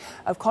fund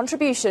of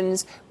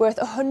contributions worth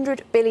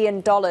 $100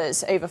 billion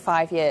over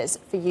 5 years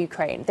for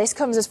Ukraine. This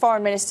comes as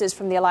foreign ministers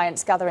from the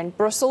alliance gather in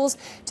Brussels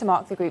to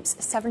mark the group's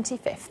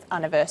 75th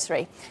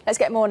anniversary. Let's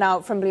get more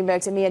now from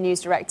Bloomberg's EMEA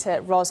News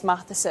Director, Ros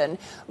Matheson.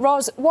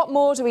 Ros, what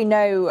more do we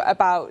know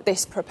about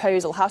this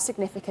proposal? How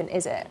significant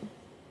is it?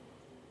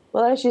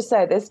 Well, as you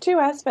say, there's two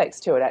aspects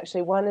to it,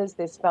 actually. One is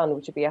this fund,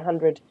 which would be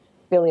 $100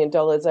 billion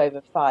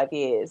over 5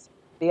 years.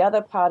 The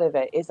other part of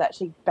it is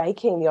actually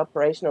baking the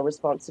operational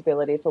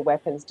responsibility for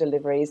weapons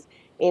deliveries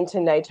into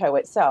NATO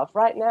itself.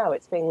 Right now,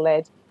 it's being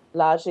led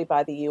largely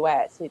by the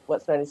US,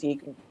 what's known as the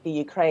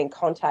Ukraine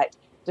Contact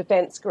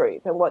Defense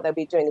Group. And what they'll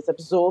be doing is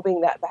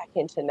absorbing that back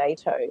into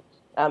NATO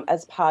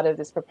as part of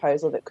this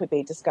proposal that could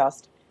be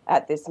discussed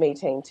at this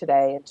meeting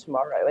today and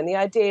tomorrow. And the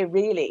idea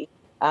really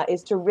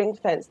is to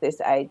ring-fence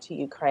this aid to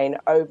Ukraine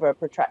over a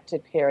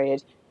protracted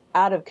period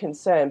out of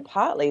concern,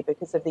 partly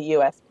because of the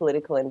US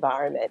political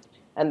environment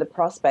and the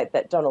prospect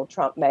that Donald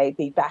Trump may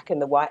be back in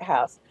the White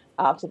House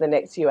after the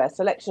next US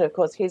election. Of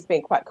course, he's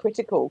been quite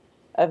critical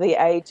of the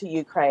aid to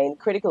Ukraine,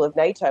 critical of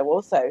NATO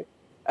also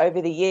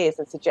over the years,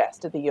 and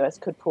suggested the US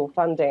could pull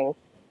funding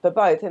for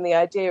both. And the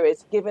idea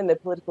is, given the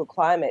political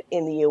climate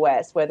in the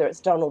US, whether it's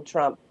Donald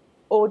Trump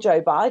or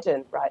Joe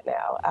Biden right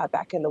now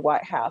back in the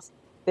White House,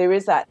 there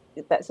is that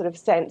sort of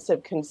sense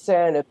of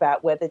concern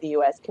about whether the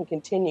US can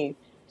continue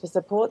to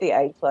support the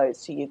aid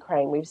flows to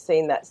Ukraine. We've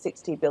seen that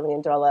 $60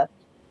 billion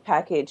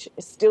package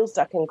is still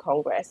stuck in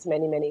Congress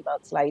many, many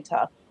months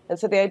later. And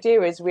so the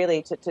idea is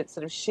really to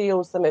sort of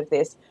shield some of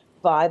this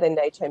via the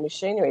NATO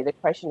machinery. The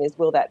question is,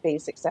 will that be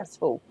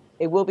successful?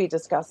 It will be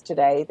discussed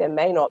today. There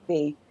may not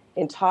be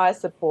entire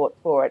support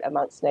for it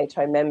amongst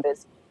NATO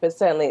members, but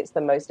certainly it's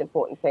the most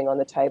important thing on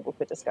the table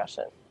for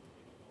discussion.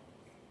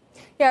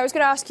 Yeah, I was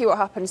going to ask you what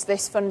happens to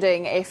this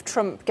funding if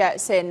Trump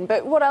gets in.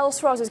 But what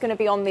else, Ros, is going to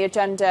be on the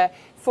agenda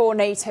for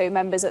NATO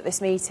members at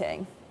this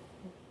meeting?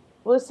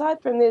 Well,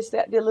 aside from this,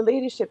 the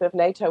leadership of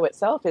NATO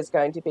itself is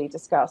going to be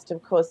discussed.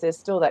 Of course, there's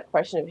still that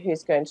question of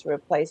who's going to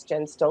replace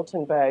Jens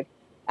Stoltenberg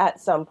at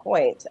some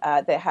point.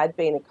 There had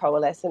been a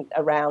coalescence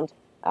around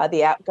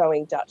the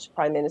outgoing Dutch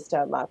Prime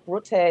Minister, Mark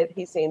Rutte.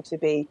 He seemed to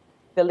be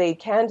the lead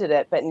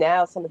candidate, but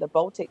now some of the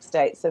Baltic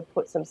states have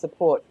put some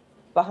support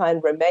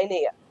behind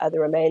Romania, the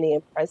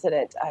Romanian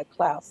president,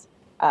 Klaus,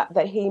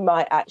 that he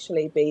might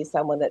actually be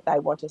someone that they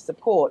want to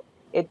support.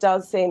 It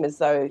does seem as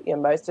though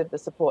most of the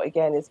support,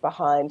 again, is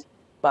behind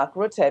Mark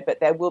Rutte, but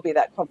there will be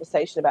that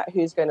conversation about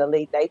who's going to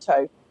lead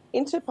NATO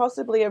into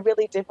possibly a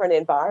really different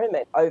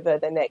environment over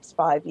the next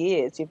 5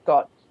 years. You've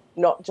got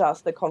not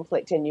just the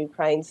conflict in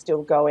Ukraine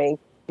still going,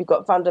 you've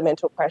got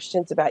fundamental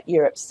questions about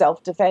Europe's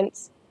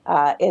self-defense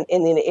in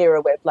an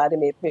era where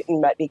Vladimir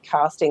Putin might be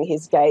casting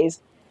his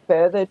gaze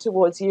further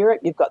towards Europe.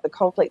 You've got the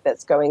conflict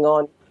that's going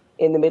on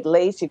in the Middle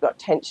East. You've got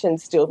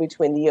tensions still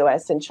between the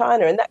US and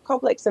China. In that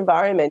complex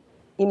environment,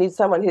 you need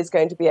someone who's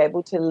going to be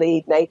able to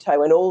lead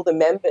NATO and all the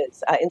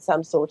members in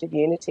some sort of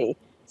unity.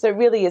 So it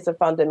really is a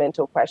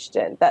fundamental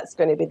question. That's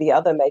going to be the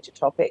other major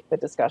topic for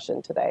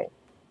discussion today.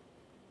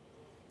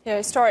 Yeah,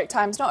 historic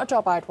times, not a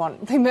job I'd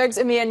want. Bloomberg's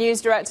EMEA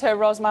News Director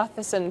Ros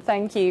Matheson,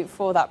 thank you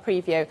for that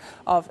preview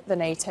of the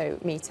NATO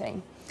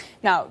meeting.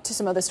 Now, to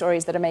some other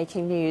stories that are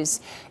making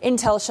news.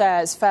 Intel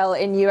shares fell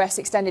in US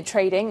extended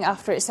trading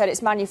after it said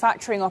its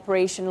manufacturing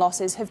operation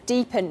losses have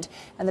deepened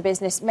and the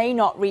business may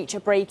not reach a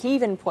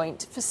break-even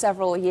point for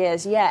several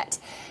years yet.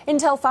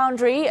 Intel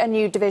Foundry, a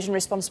new division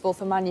responsible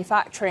for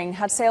manufacturing,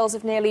 had sales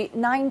of nearly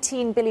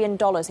 $19 billion in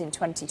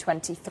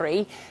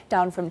 2023,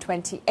 down from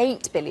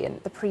 $28 billion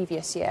the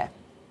previous year.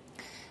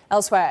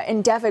 Elsewhere,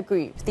 Endeavour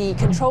Group, the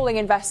controlling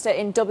investor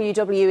in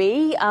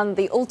WWE and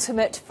the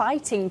Ultimate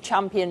Fighting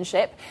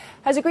Championship,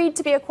 has agreed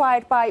to be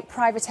acquired by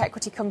private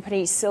equity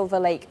company Silver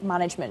Lake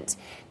Management.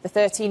 The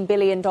 $13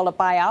 billion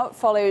buyout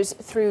follows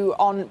through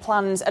on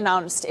plans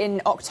announced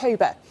in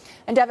October.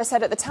 Endeavour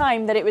said at the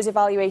time that it was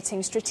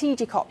evaluating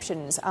strategic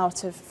options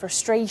out of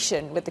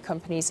frustration with the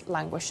company's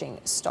languishing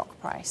stock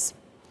price.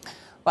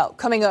 Well,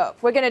 coming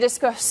up, we're going to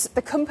discuss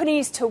the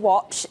companies to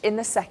watch in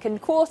the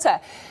second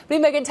quarter.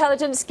 Bloomberg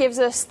Intelligence gives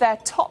us their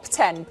top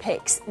 10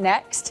 picks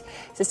next.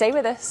 So stay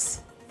with us.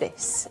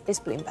 This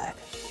is Bloomberg.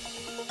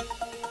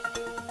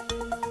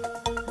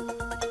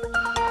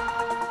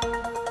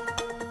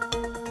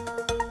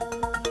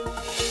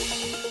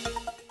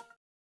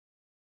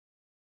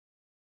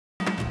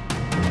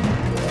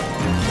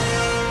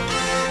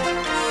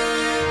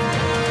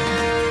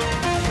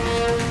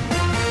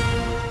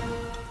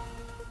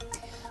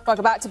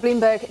 Welcome back to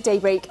Bloomberg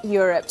Daybreak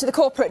Europe. To the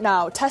corporate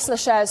now. Tesla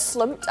shares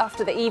slumped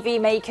after the EV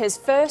maker's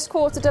first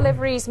quarter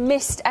deliveries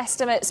missed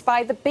estimates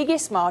by the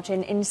biggest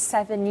margin in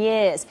 7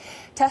 years.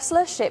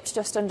 Tesla shipped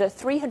just under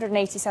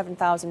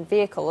 387,000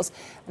 vehicles,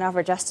 and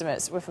average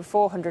estimates were for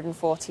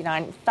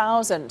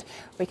 449,000.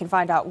 We can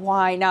find out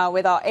why now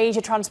with our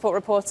Asia transport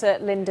reporter,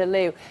 Linda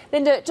Liu.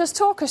 Linda, just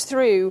talk us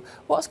through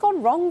what's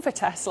gone wrong for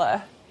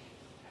Tesla.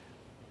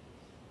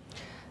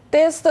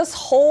 There's this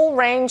whole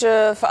range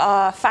of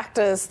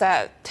factors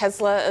that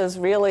Tesla is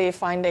really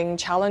finding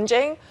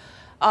challenging.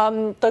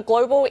 The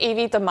global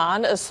EV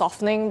demand is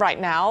softening right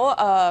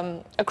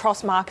now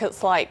across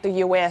markets like the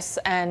US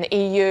and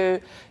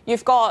EU.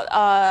 You've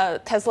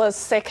got Tesla's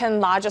second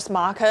largest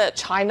market,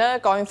 China,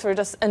 going through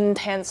this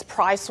intense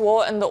price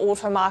war in the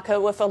auto market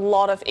with a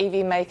lot of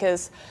EV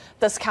makers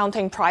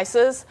discounting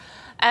prices.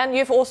 And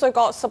you've also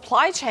got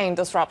supply chain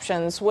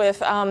disruptions with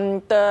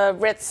the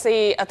Red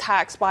Sea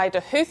attacks by the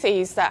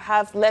Houthis that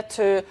have led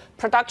to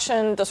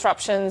production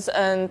disruptions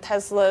in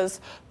Tesla's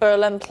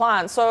Berlin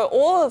plant. So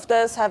all of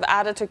this have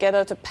added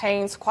together to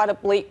paint quite a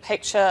bleak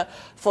picture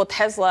for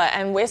Tesla,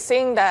 and we're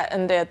seeing that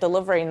in their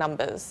delivery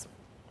numbers.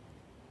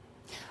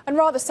 And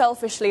rather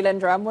selfishly,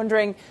 Linda, I'm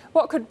wondering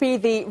what could be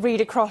the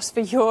read across for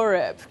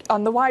Europe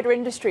and the wider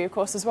industry, of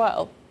course, as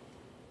well?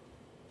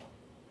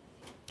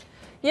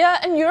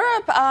 Yeah, in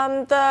Europe,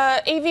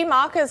 the EV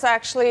markets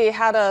actually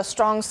had a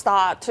strong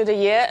start to the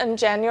year. In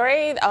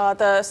January,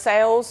 the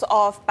sales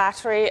of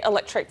battery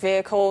electric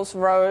vehicles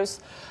rose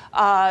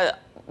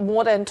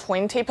more than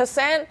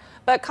 20%.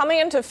 But coming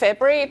into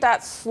February,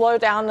 that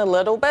slowed down a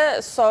little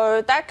bit.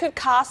 So that could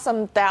cast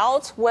some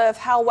doubt with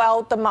how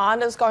well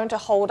demand is going to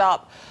hold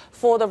up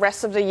for the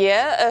rest of the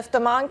year. If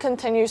demand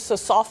continues to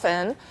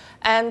soften,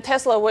 and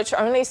Tesla, which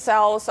only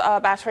sells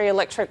battery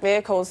electric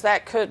vehicles,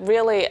 that could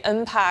really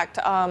impact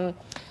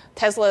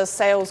Tesla's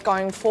sales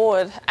going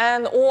forward.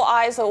 And all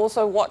eyes are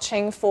also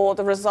watching for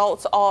the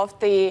results of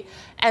the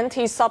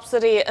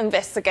anti-subsidy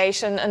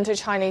investigation into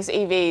Chinese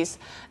EVs.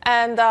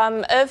 And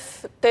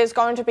if there's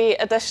going to be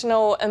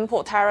additional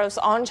import tariffs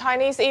on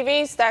Chinese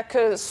EVs, that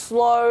could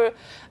slow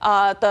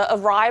the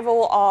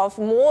arrival of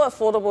more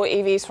affordable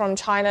EVs from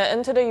China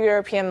into the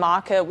European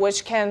market,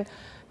 which can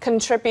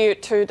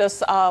contribute to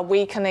this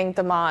weakening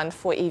demand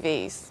for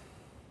EVs.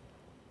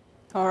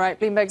 All right,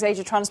 Bloomberg's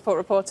Asia transport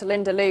reporter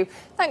Linda Liu,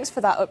 thanks for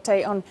that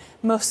update on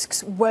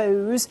Musk's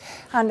woes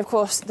and, of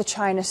course, the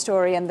China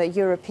story and the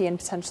European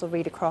potential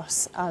read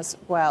across as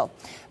well.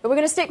 But we're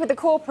going to stick with the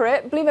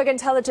corporate. Bloomberg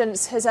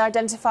Intelligence has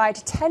identified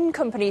 10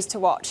 companies to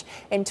watch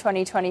in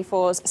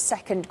 2024's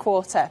second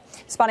quarter.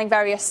 Spanning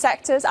various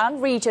sectors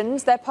and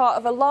regions, they're part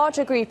of a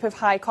larger group of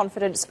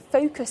high-confidence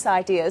focus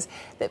ideas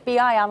that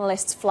BI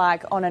analysts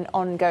flag on an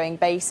ongoing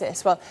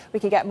basis. Well, we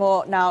could get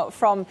more now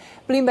from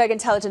Bloomberg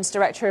Intelligence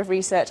Director of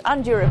Research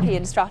and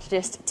European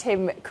strategist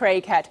Tim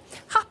Craighead.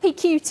 Happy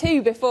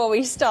Q2 before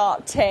we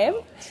start, Tim.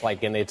 It's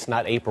like, and it's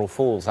not April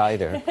Fool's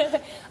either.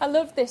 I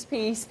love this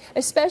piece,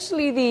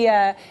 especially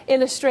the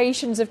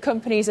illustrations of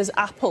companies as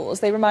apples.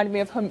 They reminded me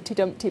of Humpty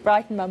Dumpty,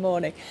 brighten my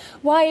morning.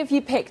 Why have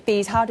you picked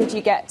these? How did you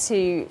get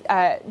to,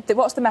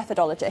 what's the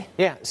methodology?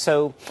 Yeah,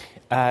 so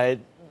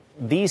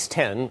these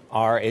 10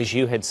 are, as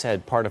you had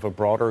said, part of a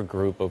broader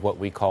group of what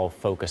we call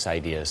focus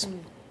ideas.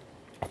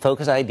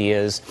 Focus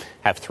ideas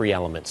have three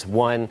elements.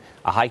 One,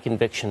 a high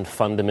conviction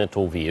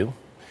fundamental view.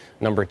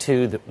 Number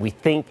two, that we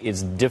think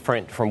is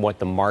different from what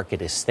the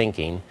market is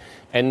thinking.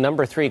 And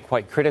number three,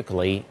 quite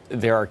critically,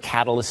 there are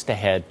catalysts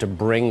ahead to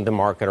bring the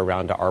market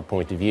around to our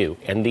point of view.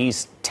 And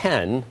these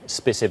 10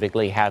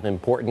 specifically have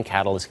important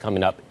catalysts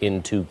coming up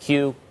in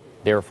 2Q,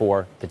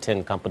 therefore the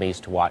 10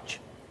 companies to watch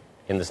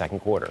in the second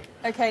quarter.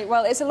 OK,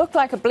 well, it's looked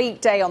like a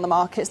bleak day on the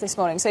markets this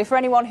morning. So for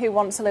anyone who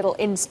wants a little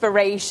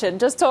inspiration,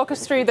 just talk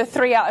us through the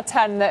 3 out of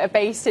 10 that are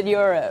based in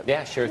Europe.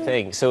 Yeah, sure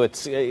thing. So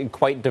it's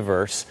quite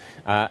diverse.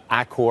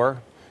 Accor,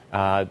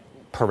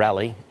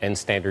 Pirelli, and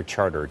Standard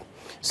Chartered.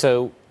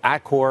 So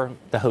Accor,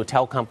 the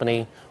hotel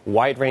company,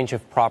 wide range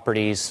of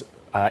properties,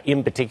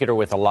 in particular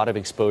with a lot of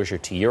exposure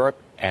to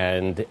Europe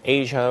and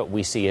Asia.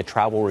 We see a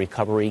travel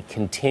recovery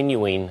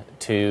continuing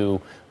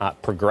to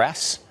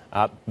progress.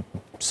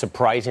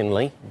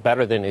 Surprisingly,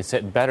 better than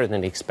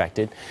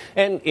expected.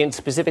 And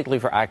specifically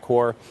for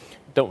Accor,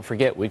 don't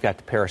forget, we've got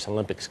the Paris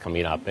Olympics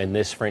coming up, and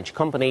this French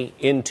company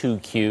in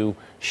 2Q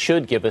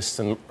should give us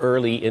some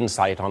early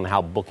insight on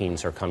how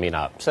bookings are coming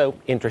up. So,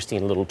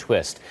 interesting little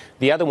twist.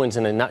 The other one's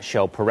in a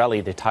nutshell,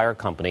 Pirelli, the tire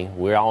company.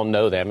 We all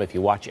know them. If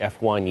you watch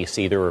F1, you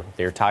see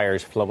their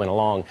tires flowing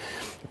along.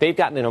 They've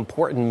gotten an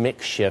important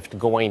mix shift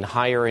going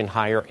higher and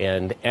higher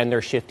end, and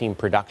they're shifting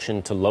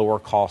production to lower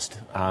cost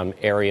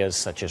areas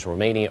such as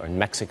Romania and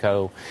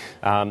Mexico.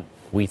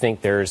 We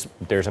think there's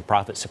a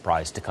profit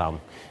surprise to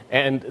come.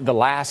 And the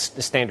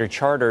last, Standard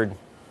Chartered,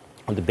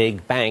 the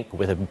big bank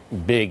with a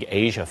big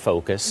Asia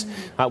focus,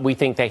 we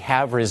think they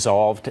have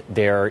resolved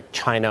their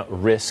China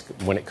risk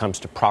when it comes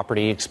to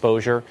property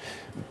exposure,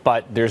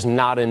 but there's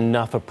not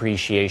enough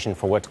appreciation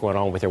for what's going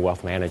on with their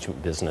wealth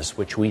management business,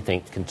 which we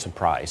think can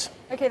surprise.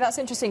 OK, that's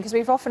interesting, because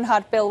we've often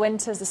had Bill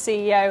Winters, the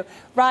CEO,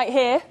 right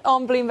here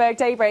on Bloomberg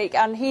Daybreak,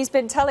 and he's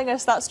been telling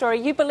us that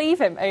story. You believe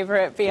him over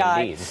at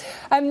BI.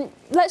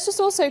 Let's just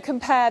also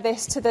compare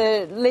this to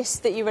the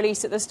list that you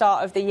released at the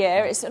start of the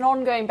year. It's an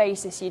ongoing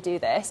basis you do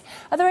this.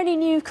 Are there any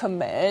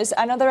newcomers,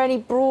 and are there any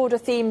broader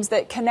themes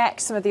that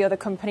connect some of the other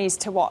companies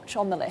to watch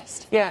on the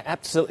list? Yeah,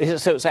 absolutely.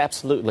 So it's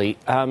absolutely.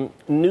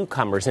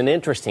 Newcomers, an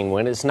interesting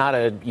one. It's not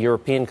a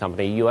European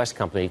company, a U.S.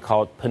 company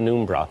called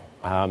Penumbra.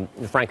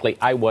 Frankly,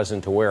 I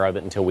wasn't aware of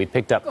it until we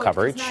picked up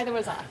coverage. Neither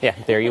was I. Yeah,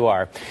 there you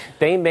are.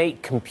 They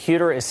make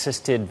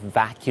computer-assisted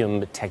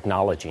vacuum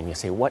technology. And you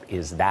say, what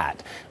is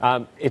that?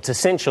 It's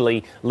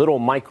essentially little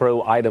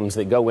micro items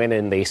that go in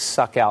and they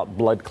suck out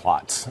blood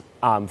clots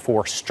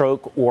for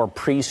stroke or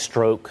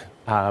pre-stroke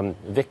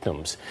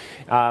victims.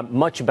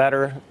 Much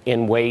better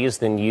in ways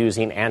than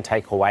using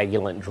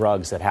anticoagulant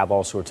drugs that have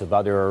all sorts of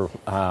other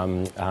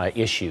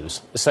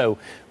issues. So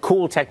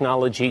cool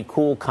technology,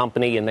 cool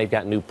company, and they've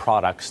got new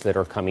products that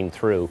are coming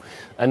through.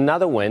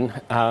 Another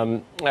one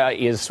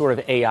is sort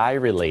of AI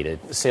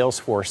related.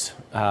 Salesforce,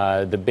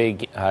 the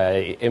big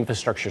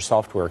infrastructure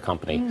software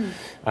company.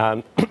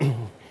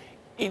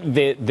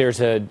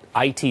 There's an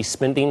IT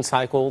spending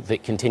cycle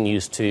that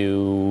continues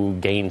to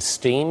gain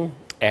steam,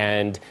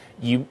 and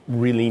you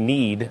really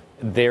need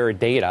their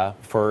data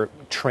for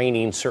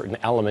training certain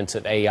elements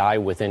of AI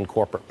within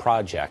corporate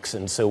projects.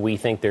 And so we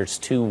think there's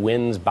 2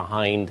 wins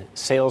behind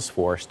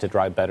Salesforce to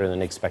drive better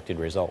than expected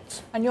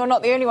results. And you're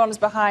not the only ones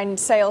behind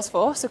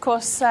Salesforce. Of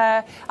course,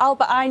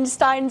 Albert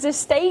Einstein's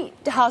estate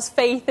has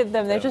faith in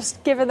them. They've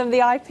just given them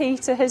the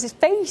IP to his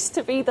face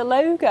to be the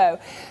logo.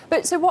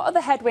 But so what are the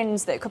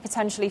headwinds that could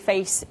potentially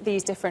face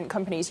these different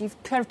companies?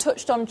 You've kind of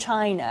touched on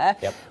China.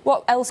 Yep.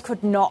 What else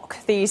could knock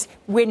these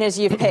winners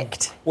you've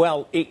picked?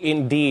 Well,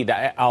 indeed,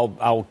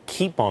 I'll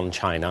keep on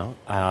China.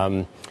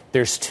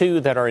 There's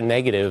 2 that are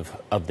negative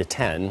of the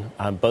 10.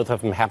 Both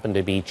of them happen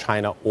to be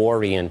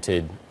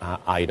China-oriented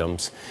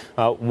items.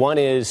 One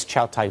is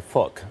Chow Tai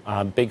Fook,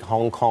 a big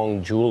Hong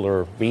Kong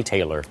jeweler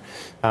retailer.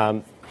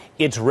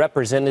 It's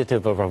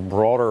representative of a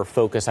broader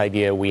focus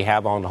idea we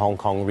have on Hong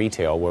Kong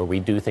retail, where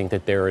we do think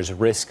that there is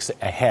risks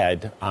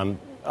ahead.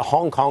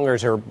 Hong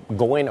Kongers are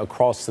going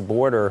across the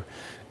border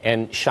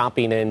and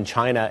shopping in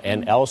China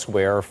and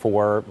elsewhere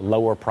for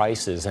lower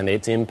prices, and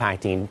it's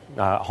impacting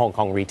Hong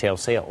Kong retail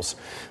sales.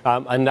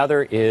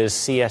 Another is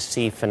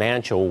CSC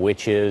Financial,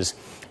 which is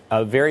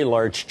a very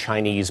large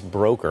Chinese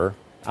broker,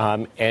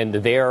 and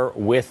they're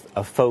with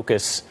a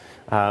focus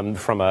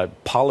from a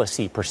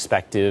policy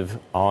perspective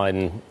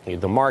on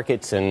the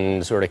markets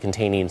and sort of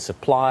containing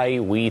supply.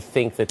 We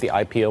think that the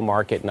IPO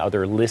market and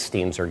other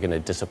listings are going to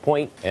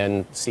disappoint,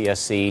 and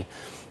CSC,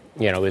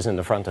 is in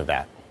the front of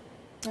that.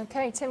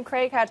 OK, Tim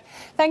Craighead,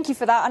 thank you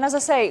for that. And as I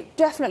say,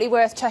 definitely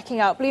worth checking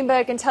out.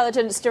 Bloomberg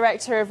Intelligence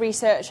Director of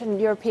Research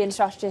and European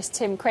Strategist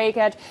Tim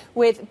Craighead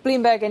with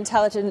Bloomberg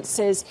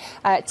Intelligence's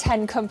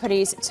 10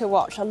 companies to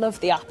watch. I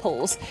love the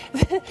apples,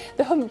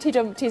 the Humpty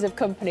Dumptys of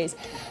companies.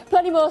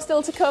 Plenty more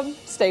still to come.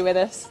 Stay with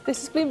us.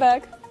 This is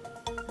Bloomberg.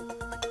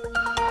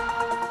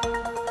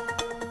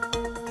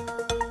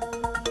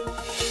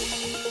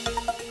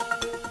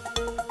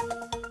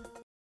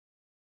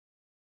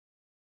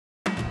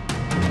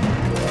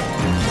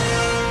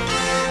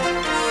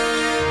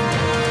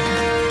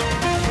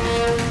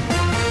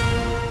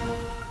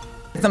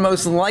 The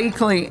most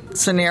likely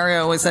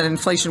scenario is that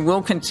inflation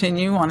will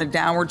continue on a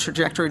downward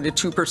trajectory to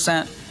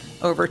 2%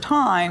 over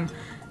time,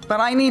 but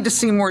I need to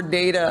see more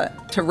data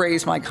to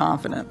raise my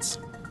confidence.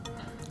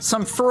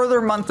 Some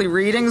further monthly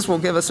readings will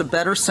give us a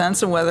better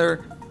sense of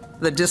whether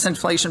the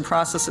disinflation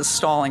process is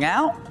stalling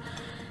out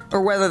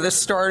or whether the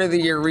start of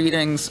the year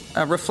readings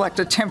reflect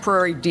a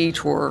temporary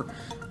detour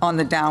on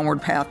the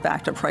downward path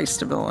back to price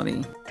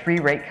stability. 3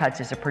 rate cuts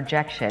is a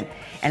projection,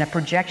 and a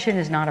projection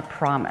is not a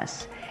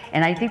promise.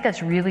 And I think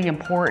that's really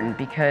important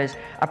because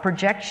a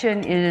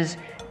projection is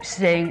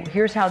saying,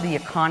 here's how the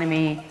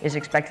economy is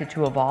expected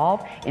to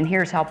evolve, and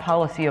here's how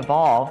policy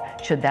evolve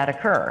should that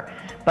occur.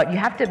 But you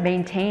have to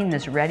maintain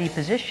this ready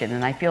position,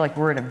 and I feel like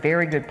we're in a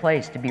very good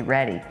place to be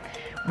ready.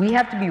 We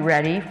have to be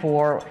ready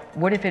for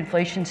what if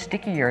inflation's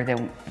stickier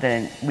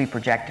than we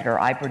projected or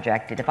I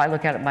projected. If I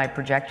look at my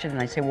projection and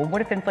I say, well,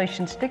 what if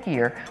inflation's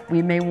stickier?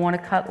 We may want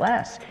to cut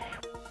less.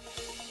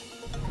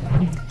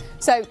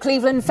 So,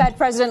 Cleveland Fed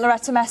President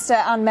Loretta Mester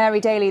and Mary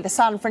Daly, the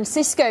San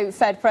Francisco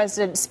Fed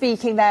President,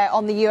 speaking there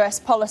on the US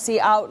policy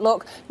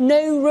outlook.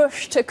 No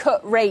rush to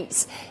cut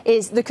rates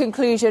is the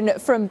conclusion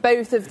from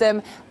both of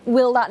them.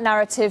 Will that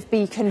narrative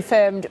be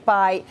confirmed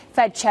by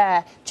Fed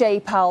Chair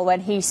Jay Powell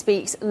when he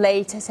speaks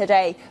later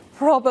today?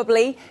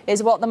 Probably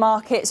is what the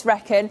markets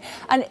reckon.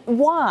 And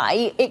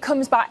why? It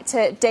comes back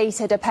to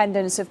data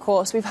dependence, of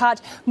course. We've had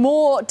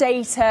more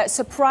data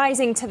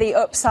surprising to the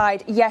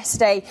upside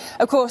yesterday.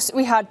 Of course,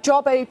 we had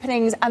job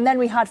openings and then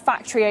we had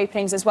factory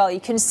openings as well. You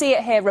can see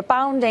it here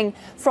rebounding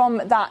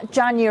from that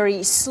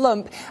January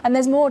slump. And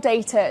there's more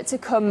data to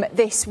come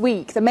this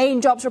week. The main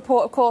jobs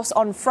report, of course,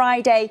 on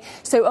Friday.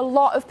 So a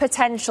lot of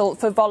potential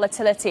for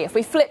volatility. If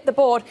we flip the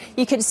board,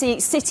 you can see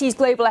Citi's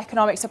Global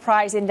Economic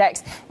Surprise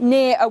Index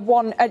near a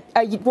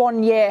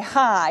one-year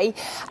high.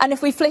 And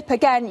if we flip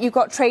again, you've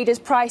got traders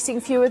pricing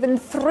fewer than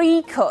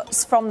 3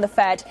 cuts from the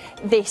Fed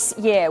this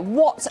year.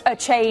 What a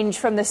change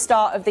from the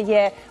start of the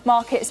year.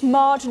 Markets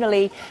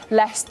marginally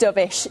less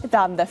dovish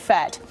than the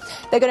Fed.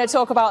 They're going to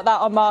talk about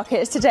that on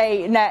markets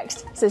today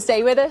next. So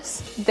stay with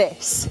us.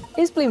 This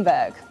is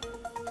Bloomberg.